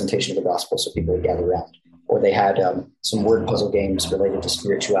painting presentation of the gospel, so people would gather around, or they had some word puzzle games related to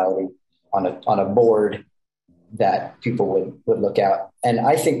spirituality on a board that people would look at. And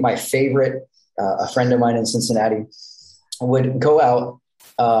I think my favorite, a friend of mine in Cincinnati, would go out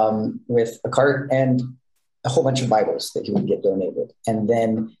with a cart and a whole bunch of Bibles that he would get donated. And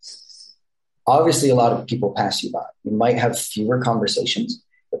then obviously a lot of people pass you by. You might have fewer conversations,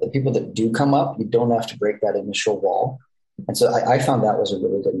 but the people that do come up, you don't have to break that initial wall. And so I found that was a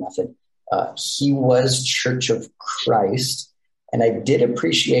really good method. He was Church of Christ, and I did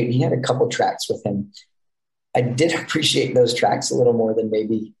appreciate, he had a couple tracts with him. I did appreciate those tracts a little more than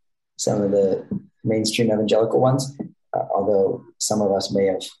maybe some of the mainstream evangelical ones, although some of us may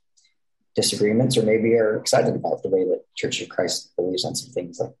have disagreements or maybe are excited about the way that Church of Christ believes on some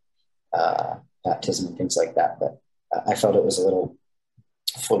things like baptism and things like that. But I felt it was a little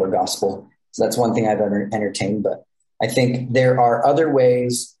fuller gospel. So that's one thing I've entertained. But I think there are other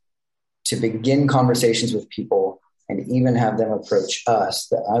ways to begin conversations with people and even have them approach us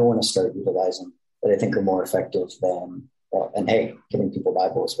that I want to start utilizing, that I think are more effective than, and hey, giving people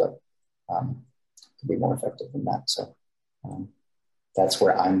Bibles, but could be more effective than that. So that's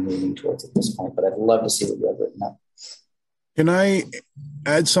where I'm leaning towards at this point, but I'd love to see what you have written up. Can I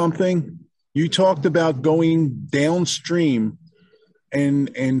add something? You talked about going downstream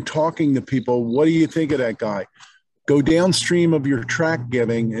and talking to people. What do you think of that guy? Go downstream of your tract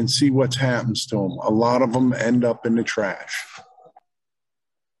giving and see what happens to them. A lot of them end up in the trash.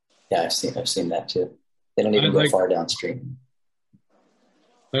 Yeah, I've seen that too. They don't even go far downstream.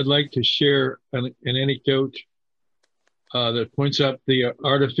 I'd like to share an anecdote that points out the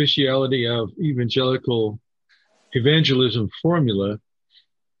artificiality of evangelical evangelism formula.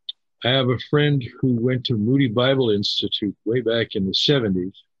 I have a friend who went to Moody Bible Institute way back in the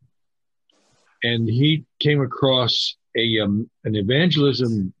 70s, and he came across an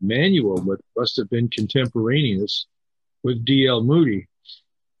evangelism manual that must have been contemporaneous with D.L. Moody.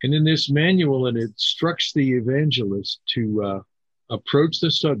 And in this manual, it instructs the evangelist to approach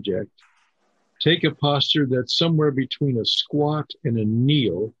the subject, take a posture that's somewhere between a squat and a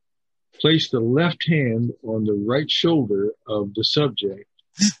kneel, place the left hand on the right shoulder of the subject,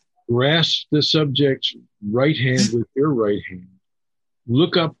 grasp the subject's right hand with your right hand,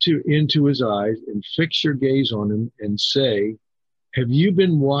 look up into his eyes and fix your gaze on him and say, "Have you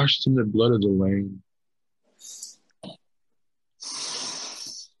been washed in the blood of the Lamb?"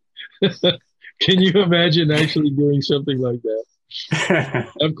 Can you imagine actually doing something like that?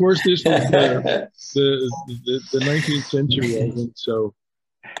 Of course, this was the 19th century, I think, so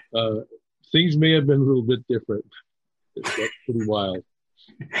things may have been a little bit different. That's pretty wild.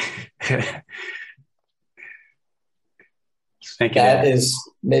 That is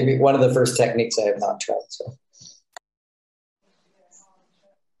maybe one of the first techniques I have not tried. So.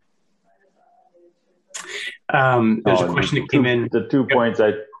 There's a question that came in. The 2 points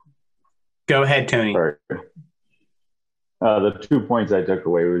Go ahead, Tony. Sorry. The 2 points I took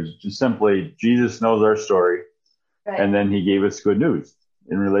away was just simply Jesus knows our story, right. And then he gave us good news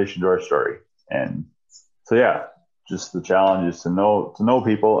in relation to our story. And so, yeah, just the challenge is to know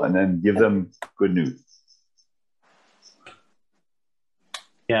people and then give them good news.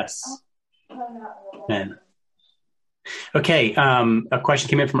 Yes. Man. Okay. A question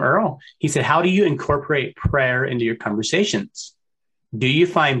came in from Earl. He said, how do you incorporate prayer into your conversations? Do you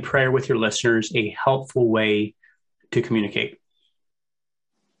find prayer with your listeners a helpful way to communicate?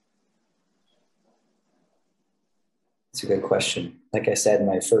 That's a good question. Like I said,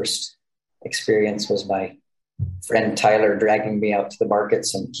 my first experience was my friend Tyler dragging me out to the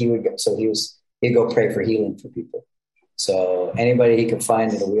markets, and he'd go pray for healing for people. So anybody he could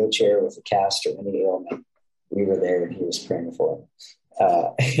find in a wheelchair with a cast or any ailment, we were there and he was praying for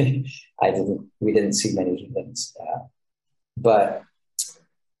them. We didn't see many healings, but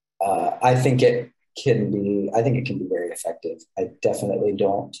I think it can be very effective. I definitely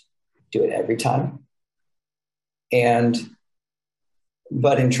don't do it every time.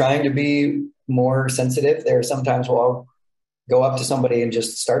 But in trying to be more sensitive, there are some times where I'll go up to somebody and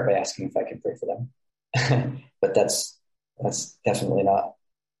just start by asking if I can pray for them. But that's definitely not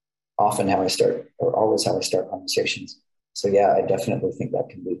often how I start, or always how I start conversations. So yeah, I definitely think that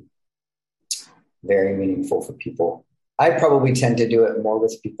can be very meaningful for people. I probably tend to do it more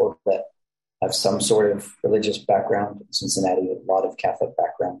with people that have some sort of religious background. In Cincinnati, a lot of Catholic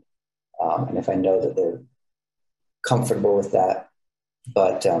background. And if I know that they're comfortable with that,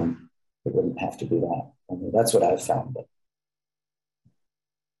 but it wouldn't have to be that. I mean, that's what I've found. But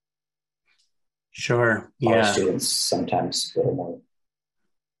sure. Our Yeah. students sometimes a little more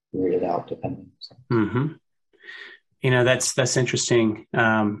weirded out, depending. So. Mm-hmm. That's interesting.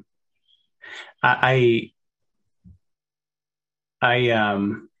 I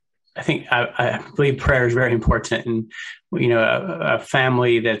believe prayer is very important, and a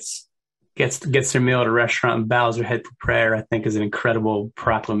family that's gets their meal at a restaurant and bows their head for prayer, I think, is an incredible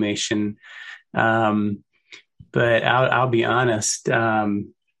proclamation. But I'll be honest. There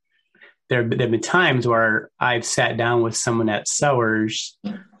have been times where I've sat down with someone at Sowers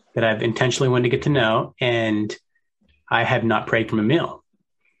that I've intentionally wanted to get to know, and I have not prayed from a meal.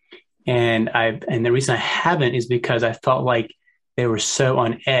 And the reason I haven't is because I felt like they were so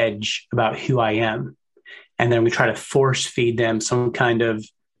on edge about who I am. And then we try to force feed them some kind of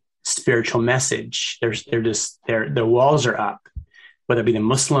spiritual message. Their walls are up, whether it be the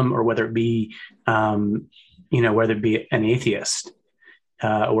Muslim or whether it be, whether it be an atheist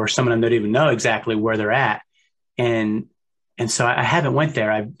or someone I don't even know exactly where they're at. And so I haven't went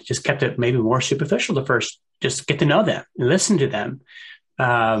there. I've just kept it maybe more superficial to first just get to know them and listen to them.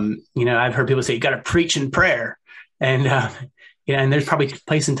 I've heard people say, you got to preach in prayer, and there's probably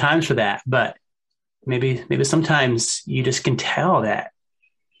place and times for that, but maybe sometimes you just can tell that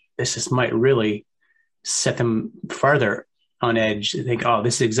this just might really set them farther on edge. They think, oh,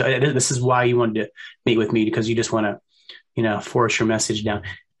 this is why you wanted to meet with me, because you just want to, force your message down.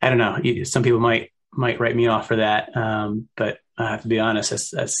 I don't know. Some people might write me off for that. But I have to be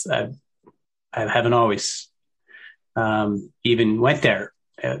honest, I haven't always even went there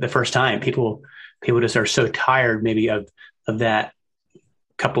the first time. People just are so tired maybe of that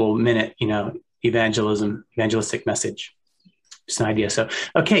couple minute, evangelistic message. Just an idea. So,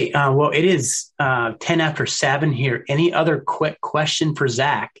 okay. Well, it is 10 after 7 here. Any other quick question for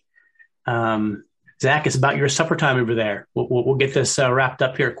Zach? Zach, it's about your supper time over there. We'll get this wrapped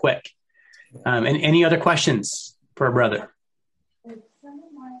up here quick. And any other questions for our brother?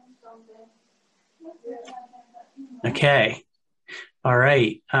 Okay. All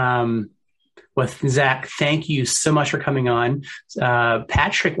right. Well, With Zach, thank you so much for coming on.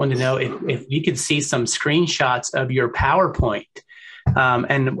 Patrick wanted to know if you could see some screenshots of your PowerPoint.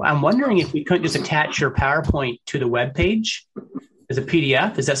 And I'm wondering if we couldn't just attach your PowerPoint to the webpage as a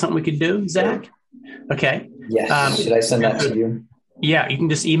PDF. Is that something we could do, Zach? Okay. Yes. Should I send that to you? Yeah, you can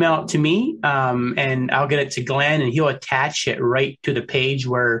just email it to me, and I'll get it to Glenn, and he'll attach it right to the page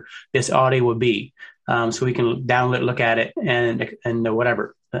where this audio will be, so we can download, look at it, and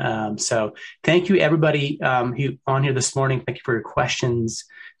whatever. So thank you, everybody who on here this morning. Thank you for your questions.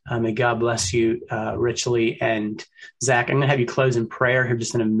 May God bless you richly. And Zach, I'm going to have you close in prayer here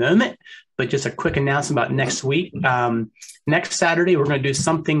just in a moment, but just a quick announcement about next week. Next Saturday, we're going to do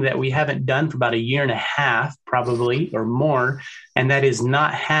something that we haven't done for about a year and a half, probably, or more, and that is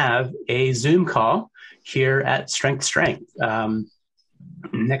not have a Zoom call here at Strength.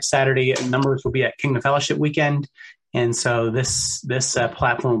 Next Saturday, numbers will be at Kingdom Fellowship Weekend, and so this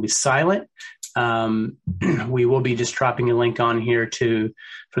platform will be silent. We will be just dropping a link on here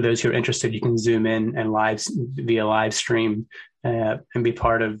for those who are interested. You can zoom in and via live stream and be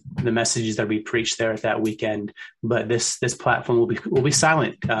part of the messages that we preach there at that weekend. But this platform will be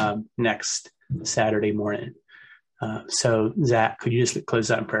silent next Saturday morning. So Zach, could you just close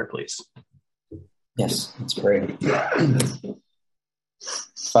out in prayer, please? Yes, let's pray.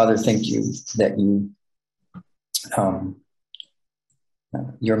 Father, thank you that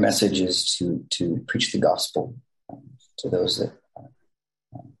your message is to preach the gospel to those that are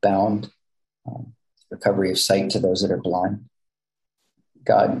bound, recovery of sight to those that are blind.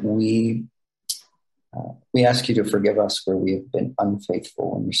 God, we ask you to forgive us where we have been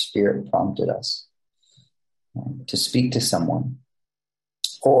unfaithful when your Spirit prompted us to speak to someone,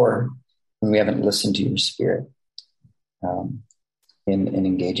 or when we haven't listened to your Spirit in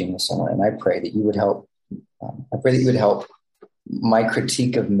engaging with someone. And I pray that you would help. I pray that you would help my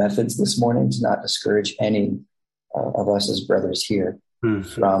critique of methods this morning to not discourage any of us as brothers here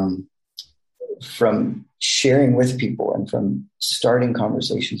from sharing with people and from starting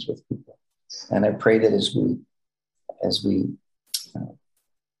conversations with people. And I pray that as we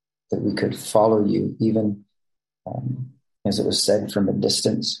that we could follow you, even as it was said, from a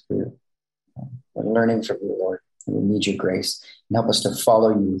distance. We're learning from you, Lord. We need your grace, and help us to follow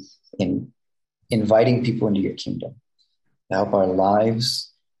you in inviting people into your kingdom. Help our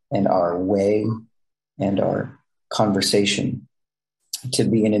lives and our way and our conversation to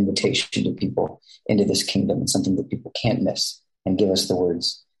be an invitation to people into this kingdom, and something that people can't miss, and give us the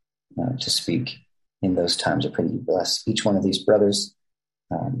words to speak in those times. I pray that you bless each one of these brothers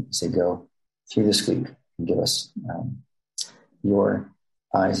as they go through this week, and give us your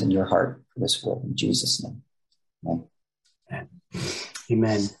eyes and your heart for this world. In Jesus' name. Amen.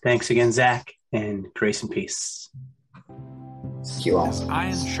 Amen. Thanks again, Zach, and grace and peace. Thank you all. As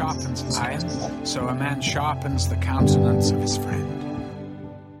iron sharpens iron, so a man sharpens the countenance of his friend.